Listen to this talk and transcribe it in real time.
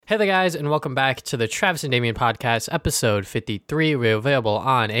Hey there, guys, and welcome back to the Travis and Damien Podcast, episode 53. We're available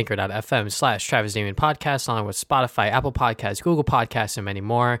on anchor.fm/Travis Damien Podcast, along with Spotify, Apple Podcasts, Google Podcasts, and many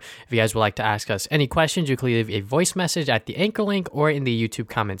more. If you guys would like to ask us any questions, you can leave a voice message at the Anchor link or in the YouTube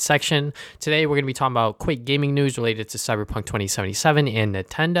comment section. Today, we're going to be talking about quick gaming news related to Cyberpunk 2077 and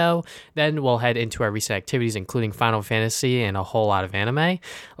Nintendo. Then we'll head into our recent activities, including Final Fantasy and a whole lot of anime.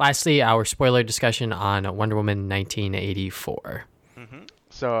 Lastly, our spoiler discussion on Wonder Woman 1984.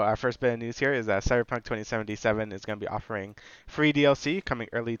 So our first bit of news here is that Cyberpunk 2077 is going to be offering free DLC coming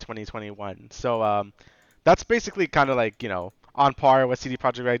early 2021. So that's basically kind of like, on par what CD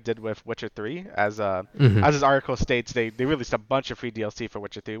Projekt Red did with Witcher 3. As his article states, they released a bunch of free DLC for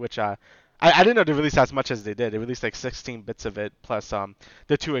Witcher 3, which I didn't know they released as much as they did. They released like 16 bits of it, plus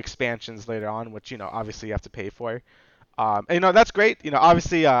the 2 expansions later on, which, obviously you have to pay for. And, that's great.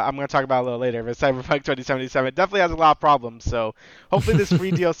 Obviously, I'm going to talk about it a little later, but Cyberpunk 2077 definitely has a lot of problems. So hopefully this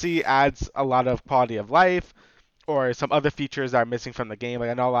free DLC adds a lot of quality of life or some other features that are missing from the game.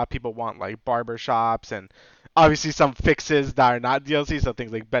 Like, I know a lot of people want, like, barber shops and obviously some fixes that are not DLC, so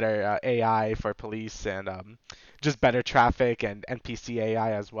things like better AI for police and just better traffic and NPC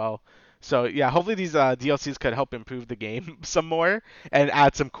AI as well. So yeah, hopefully these DLCs could help improve the game some more and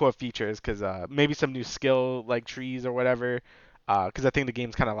add some core features, because maybe some new skill like trees or whatever, because I think the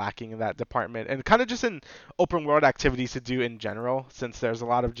game's kind of lacking in that department, and kind of just in open world activities to do in general, since there's a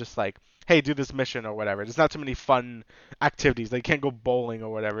lot of just like, hey, do this mission or whatever. There's not too many fun activities. Like, you can't go bowling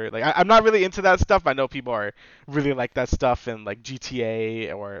or whatever. Like, I'm not really into that stuff. I know people are really like that stuff in like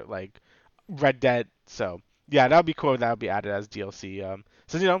GTA or like Red Dead. So yeah, that would be cool if that would be added as DLC.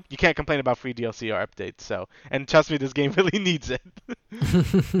 So you can't complain about free DLC or updates. So, and trust me, this game really needs it.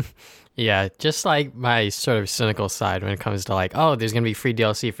 Yeah, just like my sort of cynical side when it comes to like, oh, there's gonna be free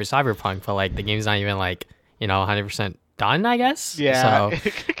DLC for Cyberpunk, but like the game's not even like 100% done, I guess. Yeah.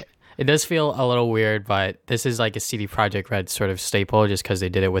 So it does feel a little weird, but this is like a CD Projekt Red sort of staple, just because they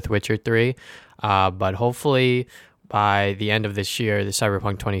did it with Witcher 3. But hopefully by the end of this year, the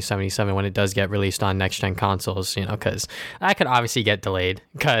Cyberpunk 2077, when it does get released on next-gen consoles, because that could obviously get delayed,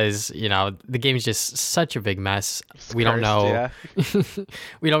 because, the game's just such a big mess. We don't know. Yeah.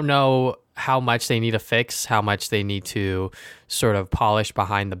 We don't know how much they need to fix, how much they need to sort of polish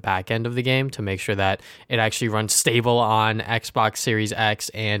behind the back end of the game to make sure that it actually runs stable on Xbox Series X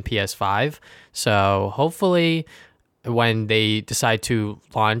and PS5. So hopefully when they decide to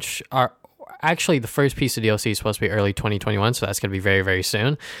launch actually, the first piece of DLC is supposed to be early 2021, so that's going to be very, very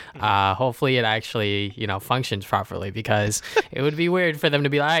soon. Hopefully it actually, functions properly, because it would be weird for them to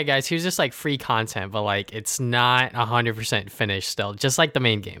be like, all right, guys, here's just like free content, but like it's not 100% finished still, just like the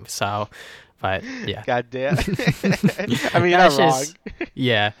main game. So, but yeah. God damn. I mean, you're not wrong.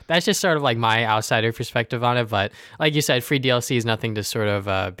 Yeah, that's just sort of like my outsider perspective on it. But like you said, free DLC is nothing to sort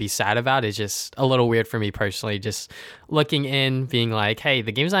of be sad about. It's just a little weird for me personally, just looking in, being like, hey,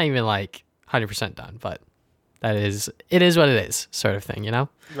 the game's not even like 100% done, but it is what it is, sort of thing,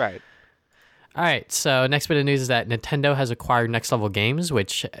 Right. All right, so next bit of news is that Nintendo has acquired Next Level Games,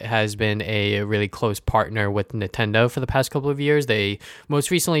 which has been a really close partner with Nintendo for the past couple of years. They most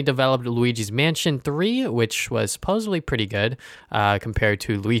recently developed Luigi's Mansion 3, which was supposedly pretty good compared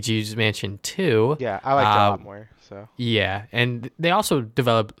to Luigi's Mansion 2. Yeah, I like that a lot more. So. Yeah, and they also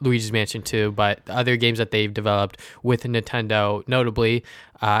developed Luigi's Mansion 2, but the other games that they've developed with Nintendo, notably,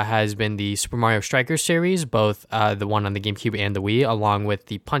 has been the Super Mario Strikers series, both the one on the GameCube and the Wii, along with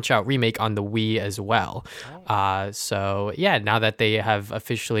the Punch-Out remake on the Wii as well. So, yeah, now that they have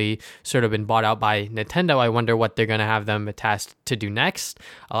officially sort of been bought out by Nintendo, I wonder what they're going to have them tasked to do next.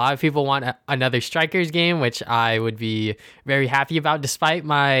 A lot of people want another Strikers game, which I would be very happy about, despite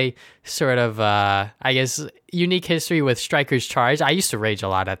my sort of, I guess, unique history with Strikers Charge. I used to rage a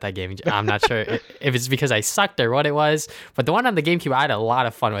lot at that game. I'm not sure if it's because I sucked or what it was, but the one on the GameCube I had a lot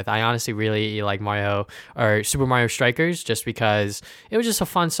of fun with. I honestly really like Mario or Super Mario Strikers, just because it was just a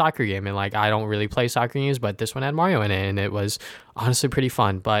fun soccer game, and like I don't really play soccer games, but this one had Mario in it and it was honestly pretty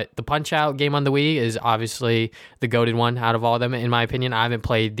fun. But the Punch-Out game on the Wii is obviously the goated one out of all of them, in my opinion. I haven't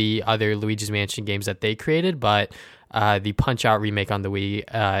played the other Luigi's Mansion games that they created, but the Punch-Out remake on the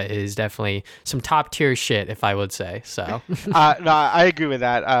Wii is definitely some top tier shit, if I would say. So, no, I agree with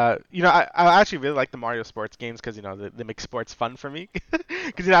that. I actually really like the Mario sports games, because they make sports fun for me.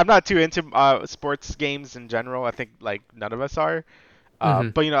 Because I'm not too into sports games in general. I think like none of us are.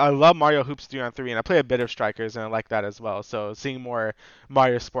 But I love Mario Hoops 3-on-3, and I play a bit of Strikers, and I like that as well. So seeing more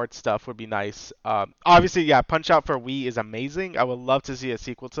Mario Sports stuff would be nice. Obviously, yeah, Punch-Out for Wii is amazing. I would love to see a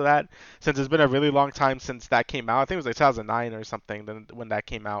sequel to that, since it's been a really long time since that came out. I think it was like 2009 or something when that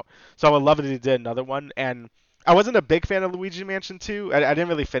came out. So I would love it if they did another one. And I wasn't a big fan of Luigi Mansion 2. I didn't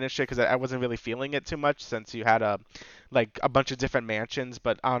really finish it because I wasn't really feeling it too much since you had a bunch of different mansions.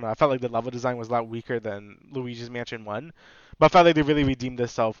 But I don't know. I felt like the level design was a lot weaker than Luigi's Mansion 1. But I felt like they really redeemed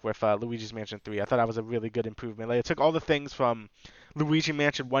themselves with Luigi's Mansion 3. I thought that was a really good improvement. Like it took all the things from Luigi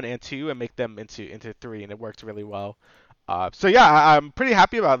Mansion 1 and 2 and make them into 3, and it worked really well. So yeah, I'm pretty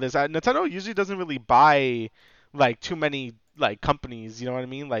happy about this. Nintendo usually doesn't really buy like too many like companies. You know what I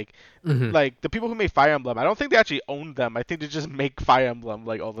mean? Hmm. Like the people who made Fire Emblem, I don't think they actually own them. I think they just make Fire Emblem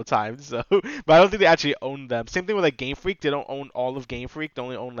like all the time. So, but I don't think they actually own them. Same thing with like Game Freak. They don't own all of Game Freak. They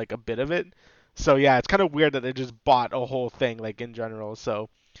only own like a bit of it. So yeah, it's kind of weird that they just bought a whole thing like in general. So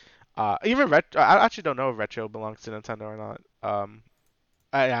even Retro, I actually don't know if Retro belongs to Nintendo or not.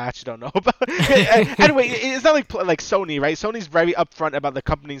 I actually don't know. But anyway, it's not like Sony, right? Sony's very upfront about the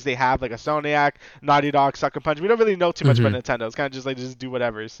companies they have, like a Soniac, Naughty Dog, Sucker Punch. We don't really know too much about Hmm. Nintendo. It's kind of just like just do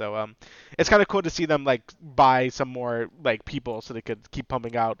whatever. So it's kind of cool to see them like buy some more like people so they could keep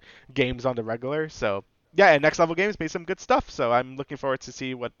pumping out games on the regular. So yeah, and Next Level Games made some good stuff. So I'm looking forward to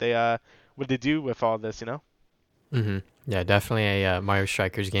see what they do with all this. You know. Hmm. Yeah, definitely a Mario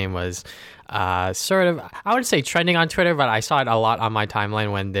Strikers game was sort of, I wouldn't say trending on Twitter, but I saw it a lot on my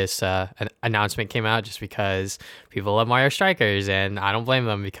timeline when this announcement came out just because people love Mario Strikers, and I don't blame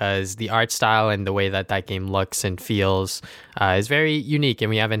them because the art style and the way that that game looks and feels is very unique, and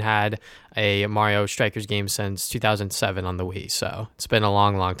we haven't had a Mario Strikers game since 2007 on the Wii, so it's been a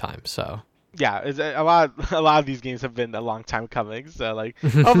long, long time, so. Yeah, it's a lot. A lot of these games have been a long time coming. So like,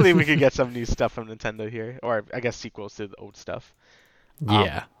 hopefully we could get some new stuff from Nintendo here, or I guess sequels to the old stuff. Um,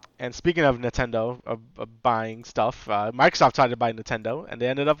 Yeah. and speaking of Nintendo of buying stuff, Microsoft tried to buy Nintendo, and they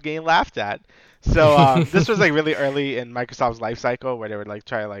ended up getting laughed at. So this was like really early in Microsoft's life cycle, where they would like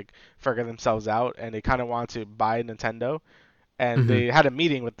try to like figure themselves out, and they kind of wanted to buy Nintendo, and Hmm. they had a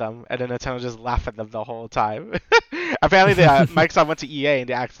meeting with them, and then Nintendo just laughed at them the whole time. Apparently, Microsoft went to EA and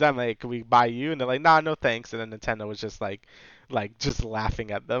they asked them like, "Can we buy you?" And they're like, "Nah, no thanks." And then Nintendo was just like just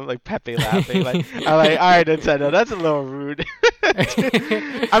laughing at them, like Pepe laughing. Like I'm like, "All right, Nintendo, that's a little rude."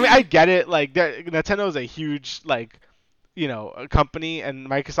 I mean, I get it. Like, Nintendo is a huge like a company, and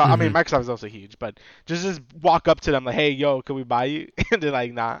Microsoft. I mean, Hmm. Microsoft is also huge, but just walk up to them like, "Hey, yo, can we buy you?" And they're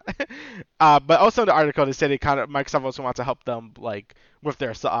like, "Nah." But also in the article, they said they kind of Microsoft also wants to help them like with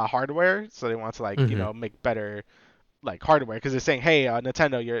their hardware, so they want to like Hmm. make better like hardware because they're saying, "Hey,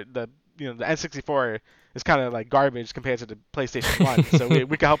 Nintendo, the N64 is kind of like garbage compared to the PlayStation 1, so we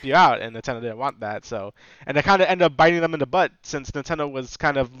can help you out." And Nintendo didn't want that, so and they kind of end up biting them in the butt since Nintendo was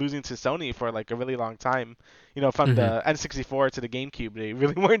kind of losing to Sony for like a really long time. From Hmm. the N64 to the GameCube, they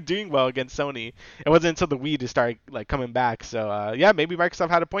really weren't doing well against Sony. It wasn't until the Wii to start like coming back. So yeah, maybe Microsoft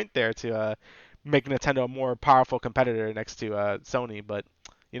had a point there to make Nintendo a more powerful competitor next to Sony, but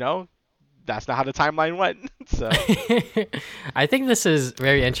you know that's not how the timeline went. So I think this is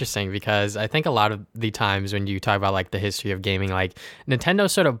very interesting because I think a lot of the times when you talk about like the history of gaming, like Nintendo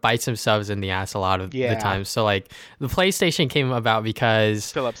sort of bites themselves in the ass a lot of the yeah, time. So like the PlayStation came about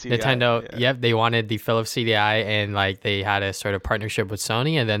because Philips CDI. Nintendo, Yeah. yep, they wanted the Philips CDI and like they had a sort of partnership with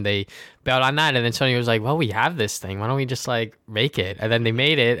Sony, and then they bailed on that, and then Sony was like, well, we have this thing, why don't we just like make it? And then they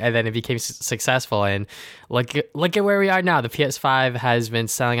made it, and then it became successful, and look at where we are now. The PS5 has been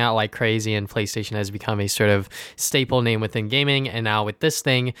selling out like crazy, and PlayStation has become a sort of staple name within gaming. And now with this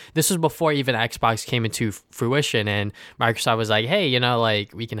thing, this was before even Xbox came into fruition, and Microsoft was like, hey,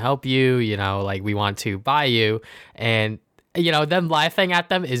 like we can help you, like we want to buy you. And them laughing at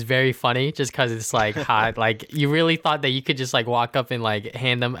them is very funny just because it's like hot. Like you really thought that you could just like walk up and like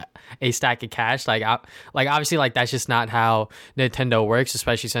hand them a stack of cash. Like obviously like that's just not how Nintendo works,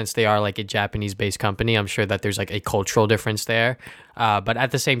 especially since they are like a Japanese based company. I'm sure that there's like a cultural difference there. But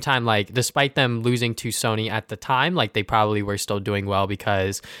at the same time, like despite them losing to Sony at the time, like they probably were still doing well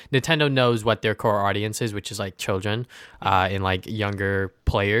because Nintendo knows what their core audience is, which is like children and like younger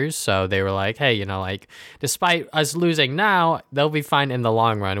players. So they were like, hey, like despite us losing now, they'll be fine in the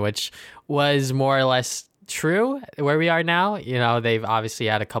long run, which was more or less true where we are now. They've obviously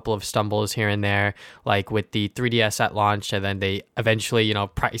had a couple of stumbles here and there, like with the 3DS at launch, and then they eventually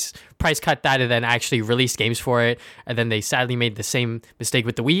price cut that and then actually released games for it, and then they sadly made the same mistake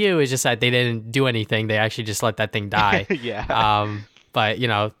with the Wii U. It's just that they didn't do anything, they actually just let that thing die. Yeah. But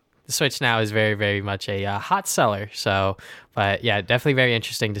the Switch now is very, very much a hot seller. So, but yeah, definitely very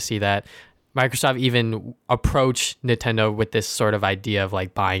interesting to see that Microsoft even approached Nintendo with this sort of idea of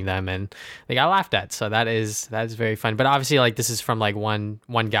like buying them, and they got laughed at. So that is very fun. But obviously, like this is from like one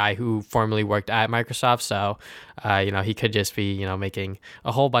guy who formerly worked at Microsoft, so he could just be making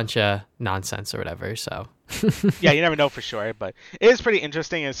a whole bunch of nonsense or whatever. So Yeah, you never know for sure, but it is pretty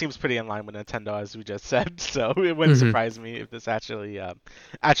interesting and it seems pretty in line with Nintendo as we just said. So it wouldn't Hmm. surprise me if this actually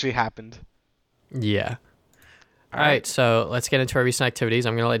happened. Yeah. All All right. right, so let's get into our recent activities.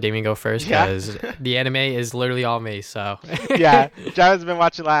 I'm gonna let Damien go first Yeah. because the anime is literally all me. So Yeah, Jared's been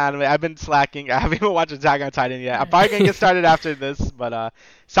watching a lot of anime. I've been slacking. I haven't even watched Attack on Titan yet. I'm probably gonna get started after this, but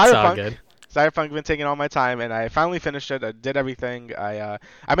it's all Cyberpunk. good. Cyberpunk been taking all my time, and I finally finished it. I did everything. I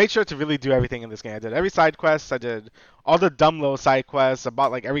made sure to really do everything in this game. I did every side quest. I did all the dumb little side quests. I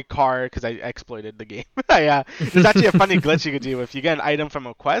bought like every car because I exploited the game. There's actually a funny glitch you could do if you get an item from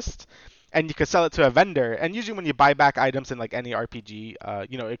a quest. And you could sell it to a vendor. And usually, when you buy back items in like any RPG,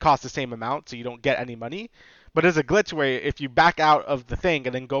 it costs the same amount, so you don't get any money. But there's a glitch where if you back out of the thing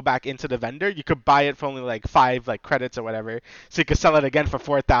and then go back into the vendor, you could buy it for only like 5 like credits or whatever. So you could sell it again for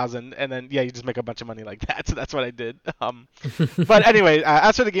 4,000, and then yeah, you just make a bunch of money like that. So that's what I did. But anyway,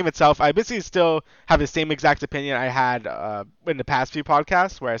 as for the game itself, I basically still have the same exact opinion I had in the past few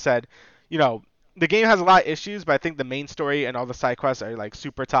podcasts, where I said, you know, the game has a lot of issues, but I think the main story and all the side quests are like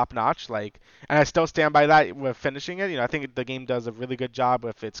super top notch. Like, and I still stand by that with finishing it. I think the game does a really good job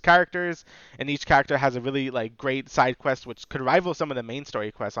with its characters, and each character has a really like great side quest, which could rival some of the main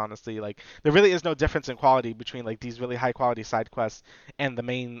story quests. Honestly, like there really is no difference in quality between like these really high quality side quests and the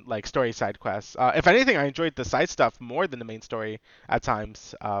main like story side quests. If anything, I enjoyed the side stuff more than the main story at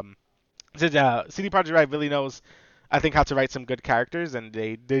times. CD Projekt Red really knows, I think, how to write some good characters, and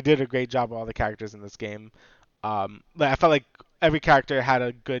they did a great job with all the characters in this game. Like I felt like every character had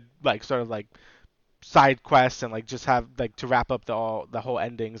a good like sort of like side quests and like just have like to wrap up the whole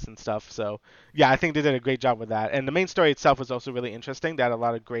endings and stuff. So yeah, I think they did a great job with that. And the main story itself was also really interesting. They had a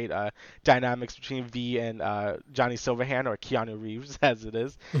lot of great dynamics between V and Johnny Silverhand, or Keanu Reeves as it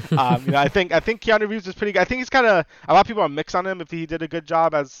is. I think Keanu Reeves is pretty good. I think he's kind of, a lot of people are mixed on him if he did a good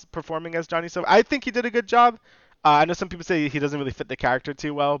job as performing as Johnny Silver. I think he did a good job. I know some people say he doesn't really fit the character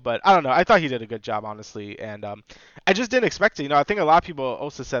too well, but I don't know. I thought he did a good job, honestly, and I just didn't expect it. I think a lot of people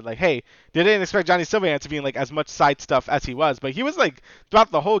also said like, "Hey, they didn't expect Johnny Silverhand to be in like as much side stuff as he was," but he was like throughout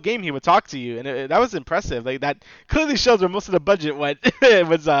the whole game he would talk to you, and that was impressive. Like that clearly shows where most of the budget went. It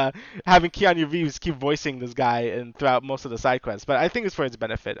was having Keanu Reeves keep voicing this guy and throughout most of the side quests. But I think it's for his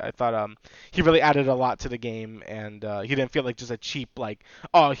benefit. I thought he really added a lot to the game, and he didn't feel like just a cheap like,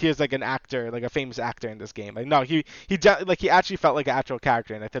 oh, here's like an actor, like a famous actor in this game. Like no, he actually felt like an actual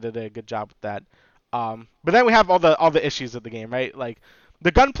character, and I thought they did a good job with that. But then we have all the issues of the game, right? Like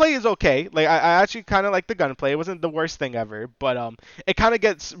the gunplay is okay. Like I actually kind of like the gunplay. It wasn't the worst thing ever, but it kind of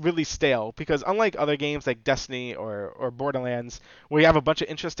gets really stale because unlike other games like Destiny or Borderlands, where you have a bunch of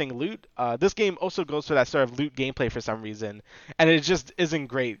interesting loot, this game also goes for that sort of loot gameplay for some reason, and it just isn't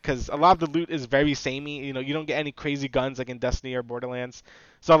great because a lot of the loot is very samey. You don't get any crazy guns like in Destiny or Borderlands.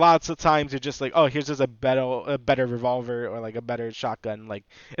 So a lot of times you're just like, oh, here's just a better revolver or like a better shotgun. Like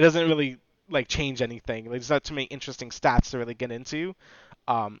it doesn't really like change anything. Like, there's not too many interesting stats to really get into.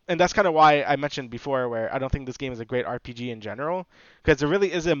 And that's kind of why I mentioned before where I don't think this game is a great RPG in general, because there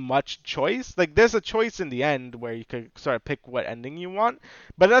really isn't much choice. Like there's a choice in the end where you could sort of pick what ending you want,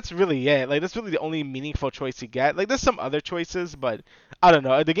 but that's really it. Like that's really the only meaningful choice you get. Like there's some other choices, but I don't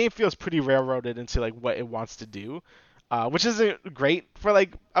know. The game feels pretty railroaded into like what it wants to do. Which isn't great for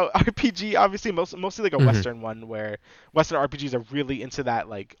like a RPG, obviously, mostly like a Hmm. Western one where Western RPGs are really into that,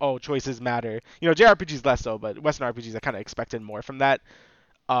 like, oh, choices matter. JRPGs less so, but Western RPGs I kind of expected more from that.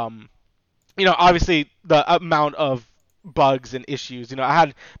 Um, Obviously the amount of bugs and issues. I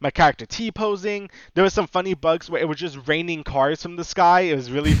had my character T-posing. There was some funny bugs where it was just raining cars from the sky. It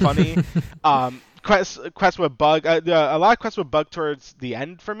was really funny. Quests would bug. A lot of quests would bug towards the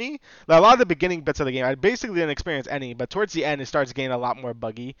end for me. Like, a lot of the beginning bits of the game, I basically didn't experience any, but towards the end, it starts getting a lot more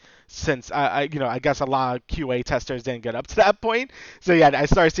buggy. Since I guess a lot of QA testers didn't get up to that point. So yeah, I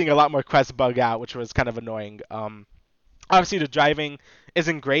started seeing a lot more quests bug out, which was kind of annoying. Obviously, the driving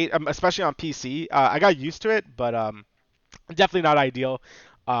isn't great, especially on PC. I got used to it, but definitely not ideal.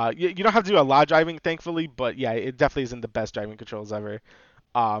 You don't have to do a lot of driving, thankfully, but yeah, it definitely isn't the best driving controls ever.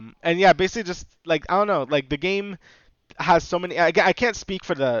 And yeah, basically just like I don't know, like the game has so many. I can't speak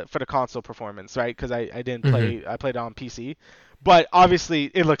for the console performance, right? Because I didn't Hmm. play. I played it on PC, but obviously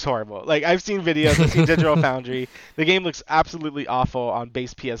it looks horrible. Like I've seen videos. I've seen Digital Foundry. The game looks absolutely awful on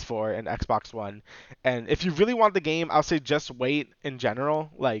base PS4 and Xbox One. And if you really want the game, I'll say just wait in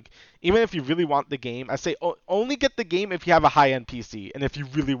general. Like even if you really want the game, I say only get the game if you have a high-end PC and if you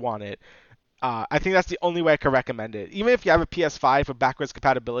really want it. I think that's the only way I could recommend it. Even if you have a PS5 with backwards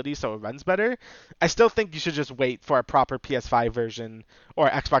compatibility so it runs better, I still think you should just wait for a proper PS5 version or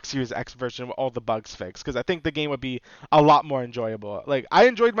Xbox Series X version with all the bugs fixed, because I think the game would be a lot more enjoyable. Like, I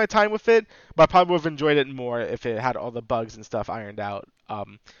enjoyed my time with it, but I probably would have enjoyed it more if it had all the bugs and stuff ironed out.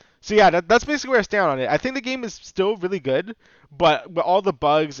 So yeah, that's basically where I stand on it. I think the game is still really good, but with all the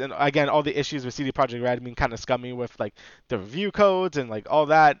bugs and again all the issues with CD Projekt Red being kind of scummy with like the review codes and like all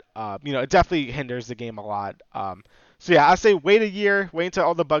that, it definitely hinders the game a lot. So yeah, I say wait a year, wait until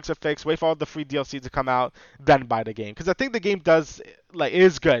all the bugs are fixed, wait for all the free DLC to come out, then buy the game, because I think the game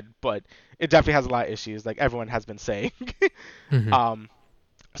is good, but it definitely has a lot of issues, like everyone has been saying. Mm-hmm.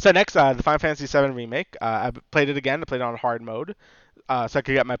 So next, the Final Fantasy VII Remake. I played it again. I played it on hard mode, so I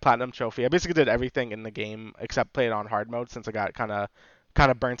could get my platinum trophy. I basically did everything in the game except play it on hard mode since I got kind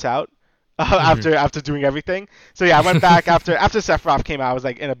of burnt out after doing everything. So yeah, I went back after Sephiroth came out. I was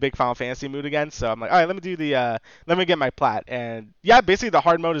like in a big Final Fantasy mood again. So I'm like, all right, let me get my plat. And yeah, basically the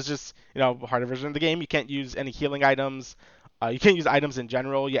hard mode is just harder version of the game. You can't use any healing items. You can't use items in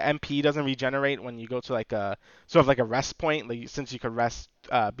general. Your MP doesn't regenerate when you go to like a sort of like a rest point. Like, since you could rest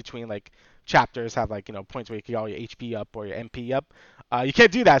between like chapters, have like points where you can get all your HP up or your MP up. You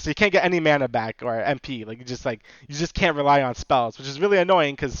can't do that, so you can't get any mana back or MP. Like, you just can't rely on spells, which is really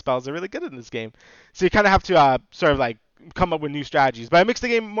annoying because spells are really good in this game. So you kind of have to sort of like come up with new strategies. But it makes the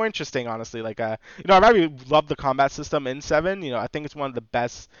game more interesting, honestly. Like, I really love the combat system in 7. I think it's one of the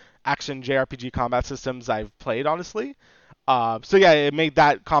best action JRPG combat systems I've played, honestly. So yeah, it made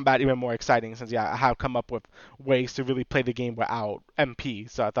that combat even more exciting since I have come up with ways to really play the game without MP.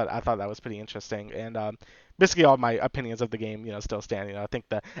 So I thought that was pretty interesting. And basically all my opinions of the game, still stand. I think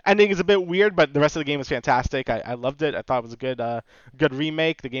the ending is a bit weird, but the rest of the game is fantastic. I loved it. I thought it was a good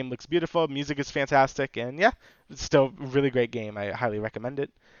remake. The game looks beautiful. Music is fantastic, and yeah, it's still a really great game. I highly recommend it.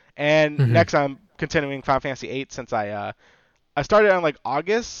 And next, I'm continuing Final Fantasy VIII since I started on like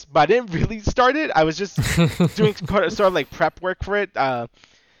August, but I didn't really start it. I was just doing sort of like prep work for it.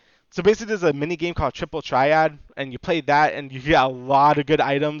 So basically, there's a mini game called Triple Triad, and you play that, and you get a lot of good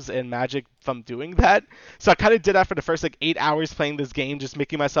items and magic from doing that. So I kind of did that for the first like 8 hours playing this game, just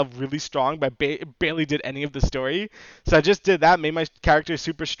making myself really strong, but barely did any of the story. So I just did that, made my character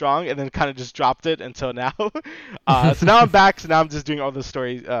super strong, and then kind of just dropped it until now. So now I'm back. So now I'm just doing all the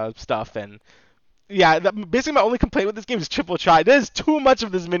story stuff, and yeah, basically my only complaint with this game is Triple Try. There's too much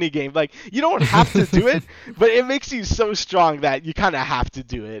of this mini game. Like, you don't have to do it, but it makes you so strong that you kind of have to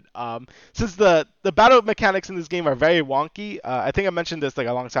do it. Since the battle mechanics in this game are very wonky, I think I mentioned this like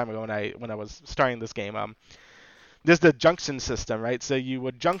a long time ago when I was starting this game. There's the junction system, right? So you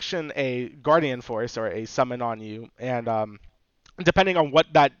would junction a Guardian Force or a summon on you, and depending on what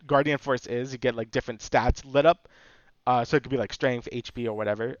that Guardian Force is, you get like different stats lit up. So it could be like strength, HP, or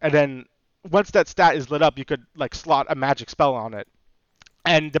whatever, and then once that stat is lit up, you could like slot a magic spell on it.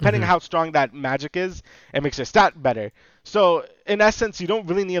 And depending on how strong that magic is, it makes your stat better. So in essence, you don't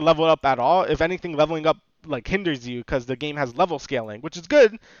really need to level up at all. If anything, leveling up like hinders you because the game has level scaling, which is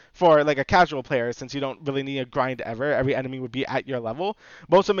good for like a casual player since you don't really need a grind ever. Every enemy would be at your level.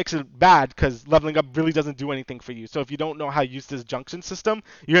 But also makes it bad because leveling up really doesn't do anything for you. So if you don't know how to use this junction system,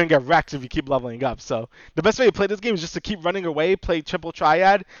 you're gonna get wrecked if you keep leveling up. So the best way to play this game is just to keep running away, play Triple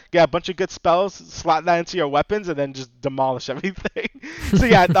Triad, get a bunch of good spells, slot that into your weapons, and then just demolish everything. So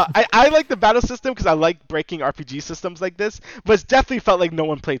yeah, I like the battle system because I like breaking RPG systems like this, but it's definitely felt like no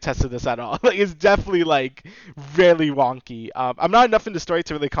one play tested this at all. Like, it's definitely like really wonky. I'm not enough into story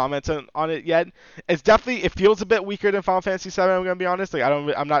to really comment on it yet. It feels a bit weaker than Final Fantasy VII. I'm gonna be honest. Like,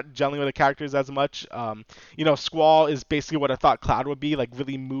 I'm not gelling with the characters as much. Squall is basically what I thought Cloud would be, like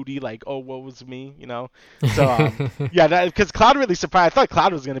really moody, like, oh, what was me, So yeah, because Cloud really surprised. I thought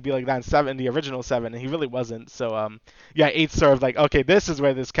Cloud was gonna be like that in 7, the original 7, and he really wasn't. So yeah, 8's sort of like, okay, this is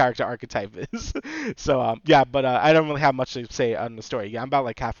where this character archetype is. So yeah, but I don't really have much to say on the story. Yeah, I'm about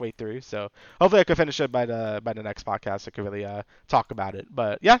like halfway through, so hopefully I can finish it by the next podcast. I could really talk about it.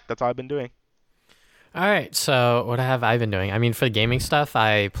 But yeah, that's all I've been doing. All right, so what have I been doing? I mean, for the gaming stuff,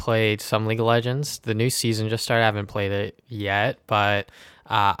 I played some League of Legends. The new season just started. I haven't played it yet, but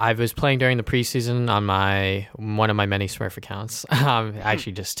I was playing during the preseason on one of my many Smurf accounts.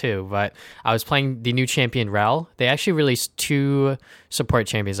 Actually, just two. But I was playing the new champion Rel. They actually released 2 support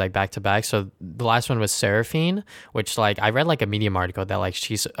champions like back to back. So the last one was Seraphine, which like I read like a Medium article that like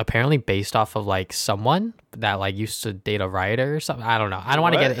she's apparently based off of like someone that like used to date a rioter or something. I don't know. I don't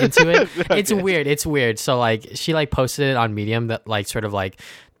want to get into it. Okay. It's weird. So like she like posted it on Medium that like sort of like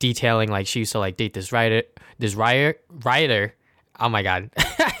detailing like she used to like date this rioter. Oh my god.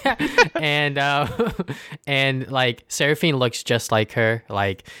 and and like Seraphine looks just like her.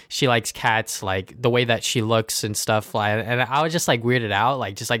 Like she likes cats, like the way that she looks and stuff. Like, and I was just like weirded out,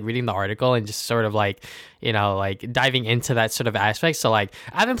 like just like reading the article and just sort of like, you know, like diving into that sort of aspect. So like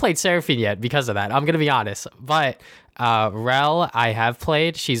I haven't played Seraphine yet because of that. I'm gonna be honest, but Rel I have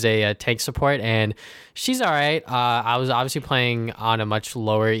played. She's a tank support and she's all right. I was obviously playing on a much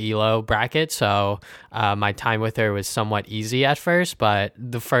lower elo bracket, so my time with her was somewhat easy at first, but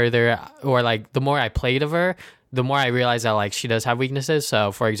the further or like the more I played of her, the more I realized that like she does have weaknesses.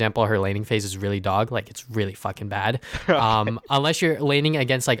 So for example, her laning phase is really dog, like it's really fucking bad. Unless you're laning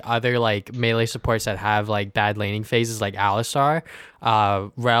against like other like melee supports that have like bad laning phases like Alistar,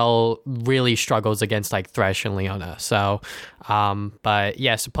 Rel really struggles against like Thresh and Leona. So but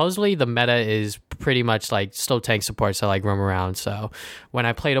yeah, supposedly the meta is pretty much like still tank supports that like roam around. So when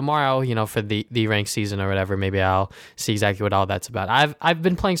I play tomorrow, you know, for the ranked season or whatever, maybe I'll see exactly what all that's about. I've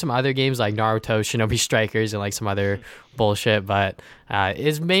been playing some other games like Naruto, Shinobi Strikers, and like some other bullshit, but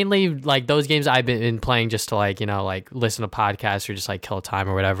it's mainly like those games I've been playing just to like, you know, like listen to podcasts or just like kill time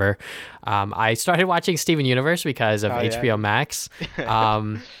or whatever. I started watching Steven Universe because of HBO Max.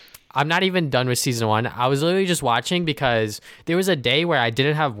 I'm not even done with season 1. I was literally just watching because there was a day where I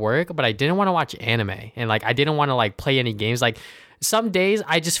didn't have work, but I didn't want to watch anime and like I didn't want to like play any games. Like some days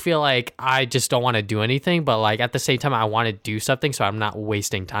I just feel like I just don't want to do anything, but like at the same time I want to do something so I'm not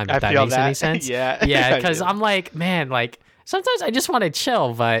wasting time, if that makes any sense. Yeah, because I'm like, man, like sometimes I just want to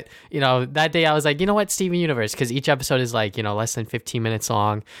chill, but you know, that day I was like, you know what, Steven Universe, because each episode is like, you know, less than 15 minutes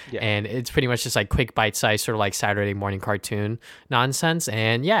long, and it's pretty much just like quick bite-sized sort of like Saturday morning cartoon nonsense,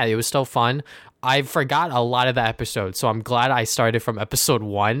 and yeah, it was still fun. I forgot a lot of the episodes, so I'm glad I started from episode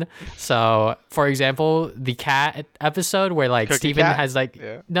 1. So, for example, the cat episode where like Steven has like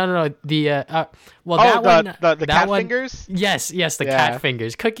no the the cat one, fingers. Yes, the cat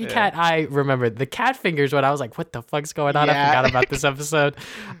fingers. Cookie Cat. I remember the cat fingers when I was like, what the fuck's going on? I forgot about this episode.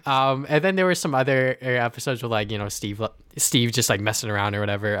 And then there were some other episodes with like, you know, Steve just like messing around or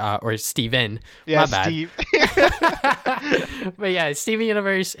whatever, or Steven. Yeah, my bad. Steve. But yeah, Steven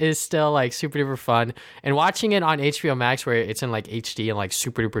Universe is still like super duper fun, and watching it on HBO Max where it's in like HD and like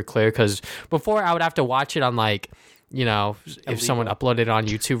super duper clear, because before I would have to watch it on like, you know, if someone uploaded it on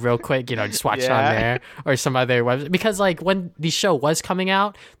YouTube real quick, you know, just watch it on there or some other website, because like when the show was coming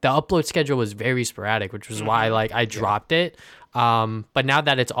out, the upload schedule was very sporadic, which was why like I dropped it. But now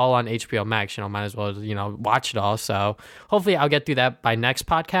that it's all on HBO Max, you know, might as well, you know, watch it all. So hopefully I'll get through that by next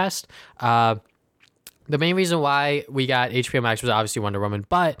podcast. The main reason why we got HBO Max was obviously Wonder Woman,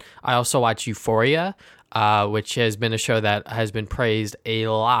 but I also watched Euphoria, which has been a show that has been praised a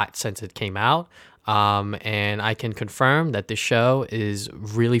lot since it came out. And I can confirm that the show is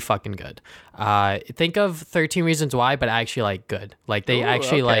really fucking good. Think of 13 Reasons Why, but actually like good. Like they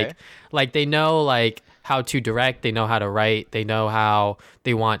like they know like how to direct, they know how to write, they know how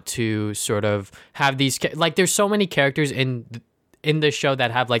they want to sort of have these like there's so many characters in the show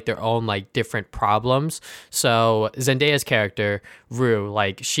that have like their own like different problems. So Zendaya's character Rue,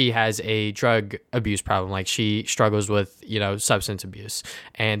 like she has a drug abuse problem, like she struggles with, you know, substance abuse,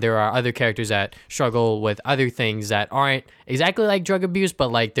 and there are other characters that struggle with other things that aren't exactly like drug abuse,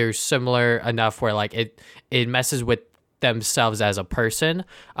 but like they're similar enough where like it messes with themselves as a person.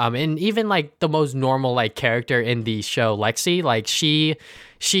 And even like the most normal like character in the show, Lexi, like she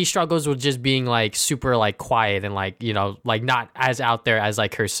struggles with just being like super like quiet and like, you know, like not as out there as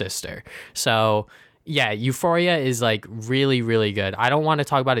like her sister. So yeah, Euphoria is like really, really good. I don't want to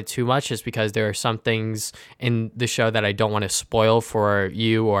talk about it too much just because there are some things in the show that I don't want to spoil for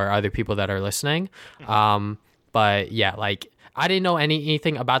you or other people that are listening. But yeah, like I didn't know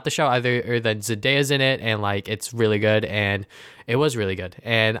anything about the show other than Zendaya's in it, and like it's really good, and it was really good.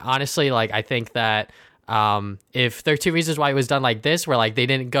 And honestly, like I think that if there are 2 reasons why it was done like this, where like they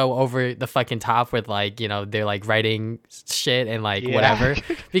didn't go over the fucking top with like, you know, they're like writing shit and like whatever,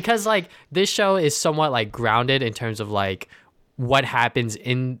 because like this show is somewhat like grounded in terms of like what happens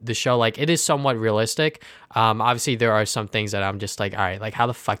in the show. Like it is somewhat realistic. Obviously there are some things that I'm just like, all right, like how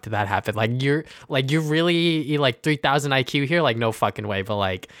the fuck did that happen? Like you're really like 3,000 IQ here, like no fucking way. But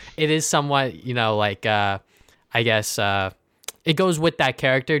like it is somewhat, you know, like I guess it goes with that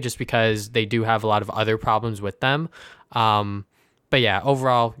character just because they do have a lot of other problems with them. But yeah,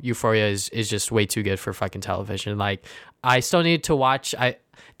 overall Euphoria is just way too good for fucking television. Like I still need to watch.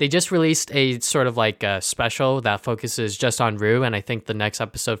 They just released a sort of like a special that focuses just on Rue, and I think the next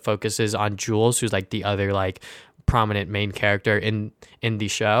episode focuses on Jules, who's like the other like prominent main character in the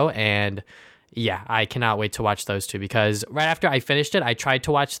show. And Yeah, I cannot wait to watch those two because right after I finished it, I tried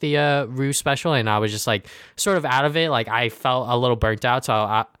to watch the Rue special and I was just like sort of out of it. Like I felt a little burnt out, so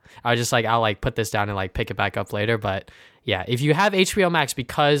I was just like, I'll like put this down and like pick it back up later. But yeah, if you have HBO Max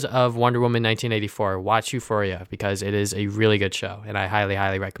because of Wonder Woman 1984, watch Euphoria because it is a really good show and I highly,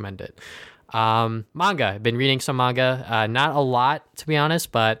 highly recommend it. Manga. I've been reading some manga. Not a lot, to be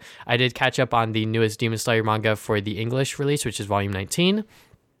honest, but I did catch up on the newest Demon Slayer manga for the English release, which is volume 19.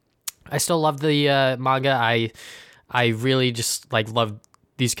 I still love the manga. I really just like love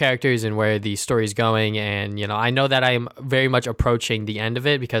these characters and where the story's going, and I know that I'm very much approaching the end of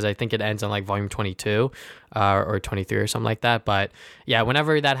it because I think it ends on like volume 22 or 23 or something like that. But yeah,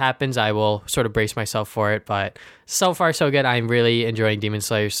 whenever that happens, I will sort of brace myself for it. But so far so good. I'm really enjoying Demon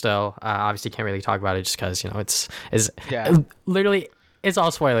Slayer still. Obviously, can't really talk about it just because it's literally. It's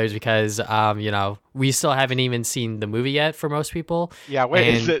all spoilers because, we still haven't even seen the movie yet for most people. Yeah, where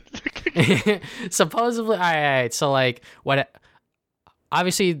is it? Supposedly, all right. So, like,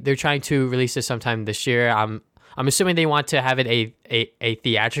 obviously, they're trying to release it sometime this year. I'm assuming they want to have it a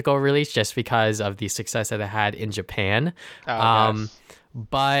theatrical release just because of the success that it had in Japan. Yes.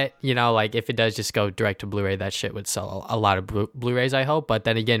 But, like if it does just go direct to Blu-ray, that shit would sell a lot of Blu-rays, I hope. But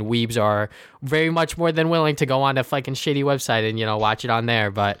then again, weebs are very much more than willing to go on a fucking shitty website and, watch it on there.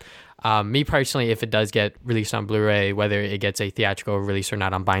 But me personally, if it does get released on Blu-ray, whether it gets a theatrical release or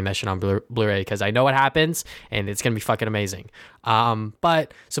not, I'm buying that shit on Blu-ray because I know what happens and it's going to be fucking amazing.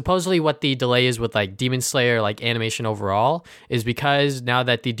 But supposedly what the delay is with like Demon Slayer, like animation overall, is because now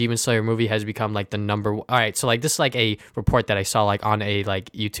that the Demon Slayer movie has become like the number one. All right, so like this is like a report that I saw like on a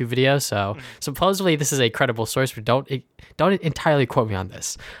like YouTube video. So supposedly this is a credible source, but don't entirely quote me on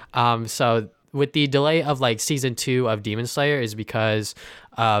this. So with the delay of like season 2 of Demon Slayer is because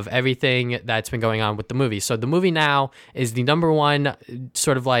of everything that's been going on with the movie. So the movie now is the number one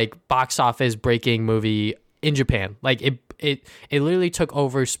sort of like box office breaking movie in Japan. Like it literally took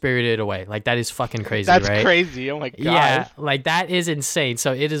over Spirited Away. Like that is fucking crazy. That's right? crazy. Oh my god. Yeah, like that is insane.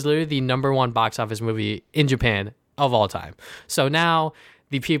 So it is literally the number one box office movie in Japan of all time. So now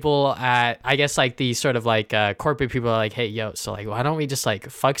the people at, I guess, like the sort of like corporate people are like, hey, yo, so like, why don't we just like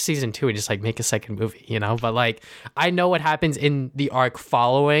fuck season 2 and just like make a second movie, But like, I know what happens in the arc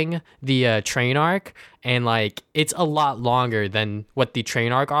following the train arc, and like, it's a lot longer than what the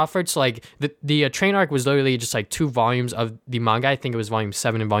train arc offered. So like, the train arc was literally just like 2 volumes of the manga. I think it was volume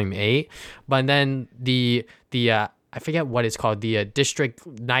 7 and volume 8, but then the I forget what it's called, the District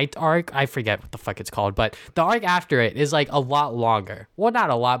Night arc. I forget what the fuck it's called, but the arc after it is like a lot longer. Well, not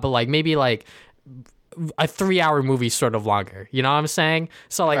a lot, but like maybe like a 3-hour movie sort of longer. You know what I'm saying?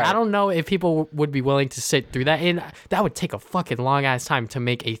 So like, right. I don't know if people would be willing to sit through that, and that would take a fucking long ass time to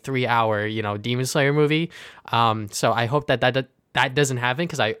make a 3-hour, Demon Slayer movie. So I hope that doesn't happen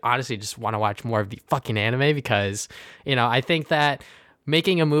because I honestly just want to watch more of the fucking anime because, I think that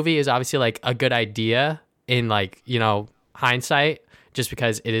making a movie is obviously like a good idea in like, hindsight, just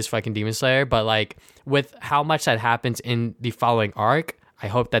because it is fucking Demon Slayer. But like with how much that happens in the following arc, I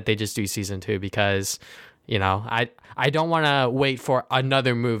hope that they just do season 2 because, I don't want to wait for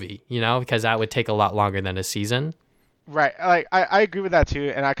another movie, because that would take a lot longer than a season. Right, like I agree with that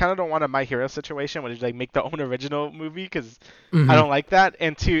too, and I kind of don't want a My Hero situation where they like make their own original movie because I don't like that.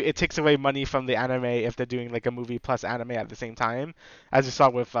 And 2, it takes away money from the anime if they're doing like a movie plus anime at the same time, as you saw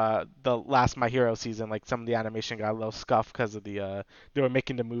with the last My Hero season. Like some of the animation got a little scuffed because of the they were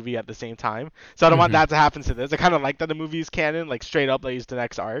making the movie at the same time. So I don't want that to happen to this. I kind of like that the movie is canon, like straight up, like use the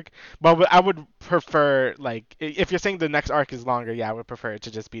next arc. But I would prefer, like, if you're saying the next arc is longer, yeah, I would prefer it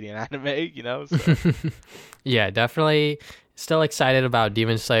to just be an anime, So. Yeah, definitely. Still excited about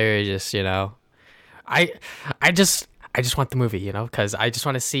Demon Slayer. Just I just want the movie, because I just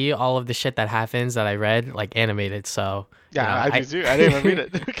want to see all of the shit that happens that I read like animated. So yeah, I do too. I didn't even read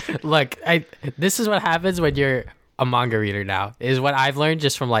it. Look, this is what happens when you're a manga reader now, is what I've learned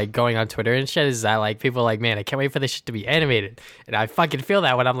just from like going on Twitter and shit, is that like people are like, man, I can't wait for this shit to be animated, and I fucking feel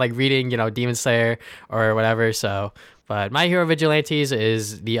that when I'm like reading Demon Slayer or whatever. So but My Hero Vigilantes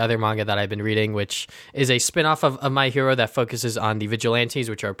is the other manga that I've been reading, which is a spin-off of My Hero that focuses on the Vigilantes,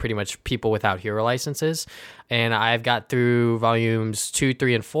 which are pretty much people without hero licenses. And I've got through volumes 2,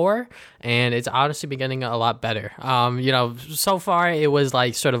 3, and 4, and it's honestly been getting a lot better. So far it was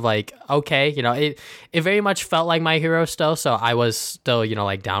like sort of like, okay, it very much felt like My Hero still, so I was still,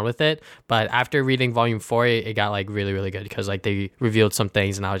 like down with it. But after reading volume 4, it got like really, really good because like they revealed some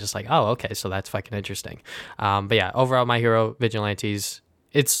things and I was just like, oh, okay, so that's fucking interesting. But yeah, overall My Hero Vigilantes,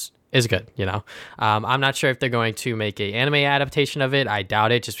 it's good, I'm not sure if they're going to make a anime adaptation of it. I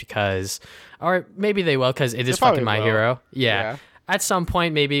doubt it, just because, or maybe they will, because it is fucking My Hero. Yeah. At some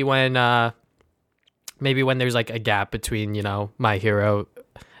point, maybe when maybe when there's like a gap between, My Hero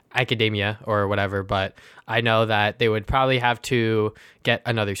Academia or whatever, but I know that they would probably have to get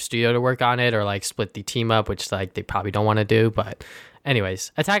another studio to work on it or like split the team up, which like they probably don't want to do. But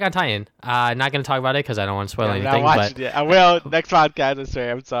anyways, Attack on Titan. Not going to talk about it because I don't want to spoil anything. But it. I will next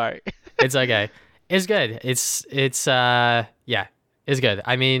podcast. I'm sorry. It's okay. It's good. It's good.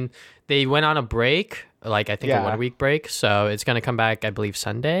 I mean, they went on a break, like I think a 1 week break, so it's gonna come back, I believe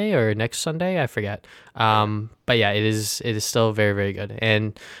Sunday or next Sunday, I forget. But yeah, it is still very, very good.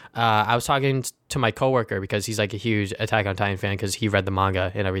 And I was talking to my coworker because he's like a huge Attack on Titan fan because he read the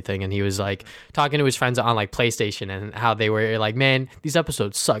manga and everything, and he was like talking to his friends on like PlayStation and how they were like, man, these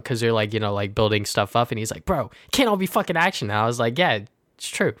episodes suck because they're like like building stuff up, and he's like, bro, it can't all be fucking action. And I was like, yeah. It's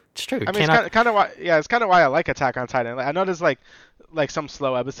true. I mean, it's kind of why. Yeah, it's kind of why I like Attack on Titan. Like, I know there's like some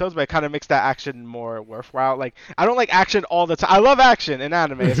slow episodes, but it kind of makes that action more worthwhile. Like, I don't like action all the time. I love action in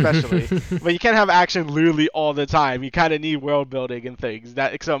anime, especially, but you can't have action literally all the time. You kind of need world building and things.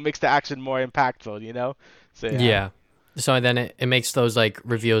 So it makes the action more impactful. So yeah. So then it makes those like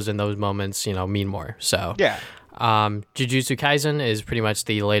reveals in those moments, mean more. So yeah. Jujutsu Kaisen is pretty much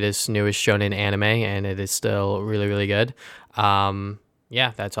the latest, newest shonen anime, and it is still really, really good.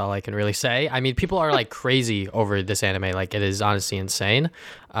 Yeah, that's all I can really say. I mean, people are like crazy over this anime. Like, it is honestly insane.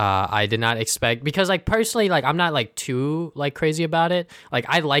 I did not expect, because like personally, like I'm not like too like crazy about it. Like,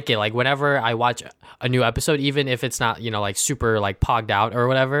 I like it. Like, whenever I watch a new episode, even if it's not, like super like pogged out or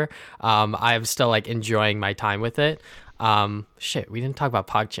whatever, I'm still like enjoying my time with it. Shit, we didn't talk about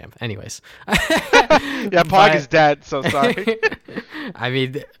PogChamp. Anyways. Yeah, Pog is dead, so sorry. I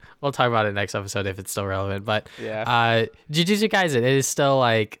mean, we'll talk about it next episode if it's still relevant. But yeah, Jujutsu Kaisen, it is still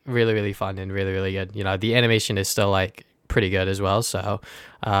like really, really fun and really, really good. The animation is still like pretty good as well. So,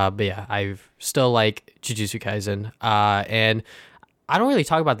 but yeah, I still like Jujutsu Kaisen. And I don't really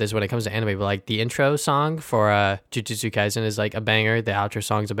talk about this when it comes to anime, but like the intro song for Jujutsu Kaisen is like a banger. The outro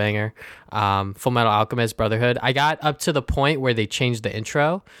song's a banger. Full Metal Alchemist Brotherhood. I got up to the point where they changed the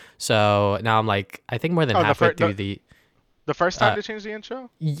intro, so now I'm like, I think more than halfway through the first time they changed the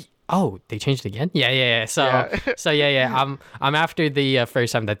intro. Oh, they changed it again? Yeah. So I'm after the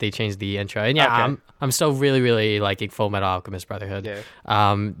first time that they changed the intro, and okay. I'm still really, really liking Full Metal Alchemist Brotherhood. Yeah.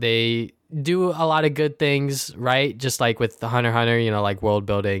 They do a lot of good things, right? Just like with the Hunter x Hunter, like world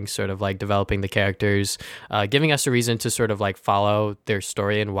building, sort of like developing the characters, giving us a reason to sort of like follow their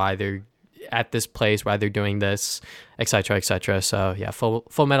story and why they're at this place, why they're doing this, etc., etc. So yeah, Full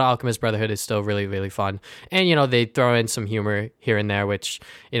Metal Alchemist Brotherhood is still really, really fun, and they throw in some humor here and there, which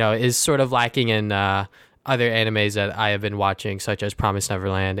is sort of lacking in other animes that I have been watching, such as Promised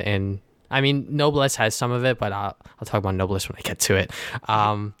Neverland. And I mean, Noblesse has some of it, but I'll talk about Noblesse when I get to it.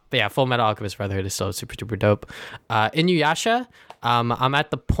 But yeah, Full Metal Alchemist Brotherhood is still super, super dope. Inuyasha, I'm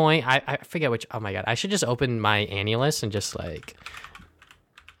at the point, I forget which, oh my god, I should just open my Annie list and just like,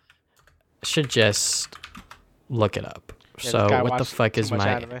 should just look it up. Yeah, so what the fuck is my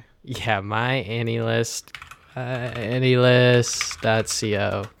anime. My Annie list,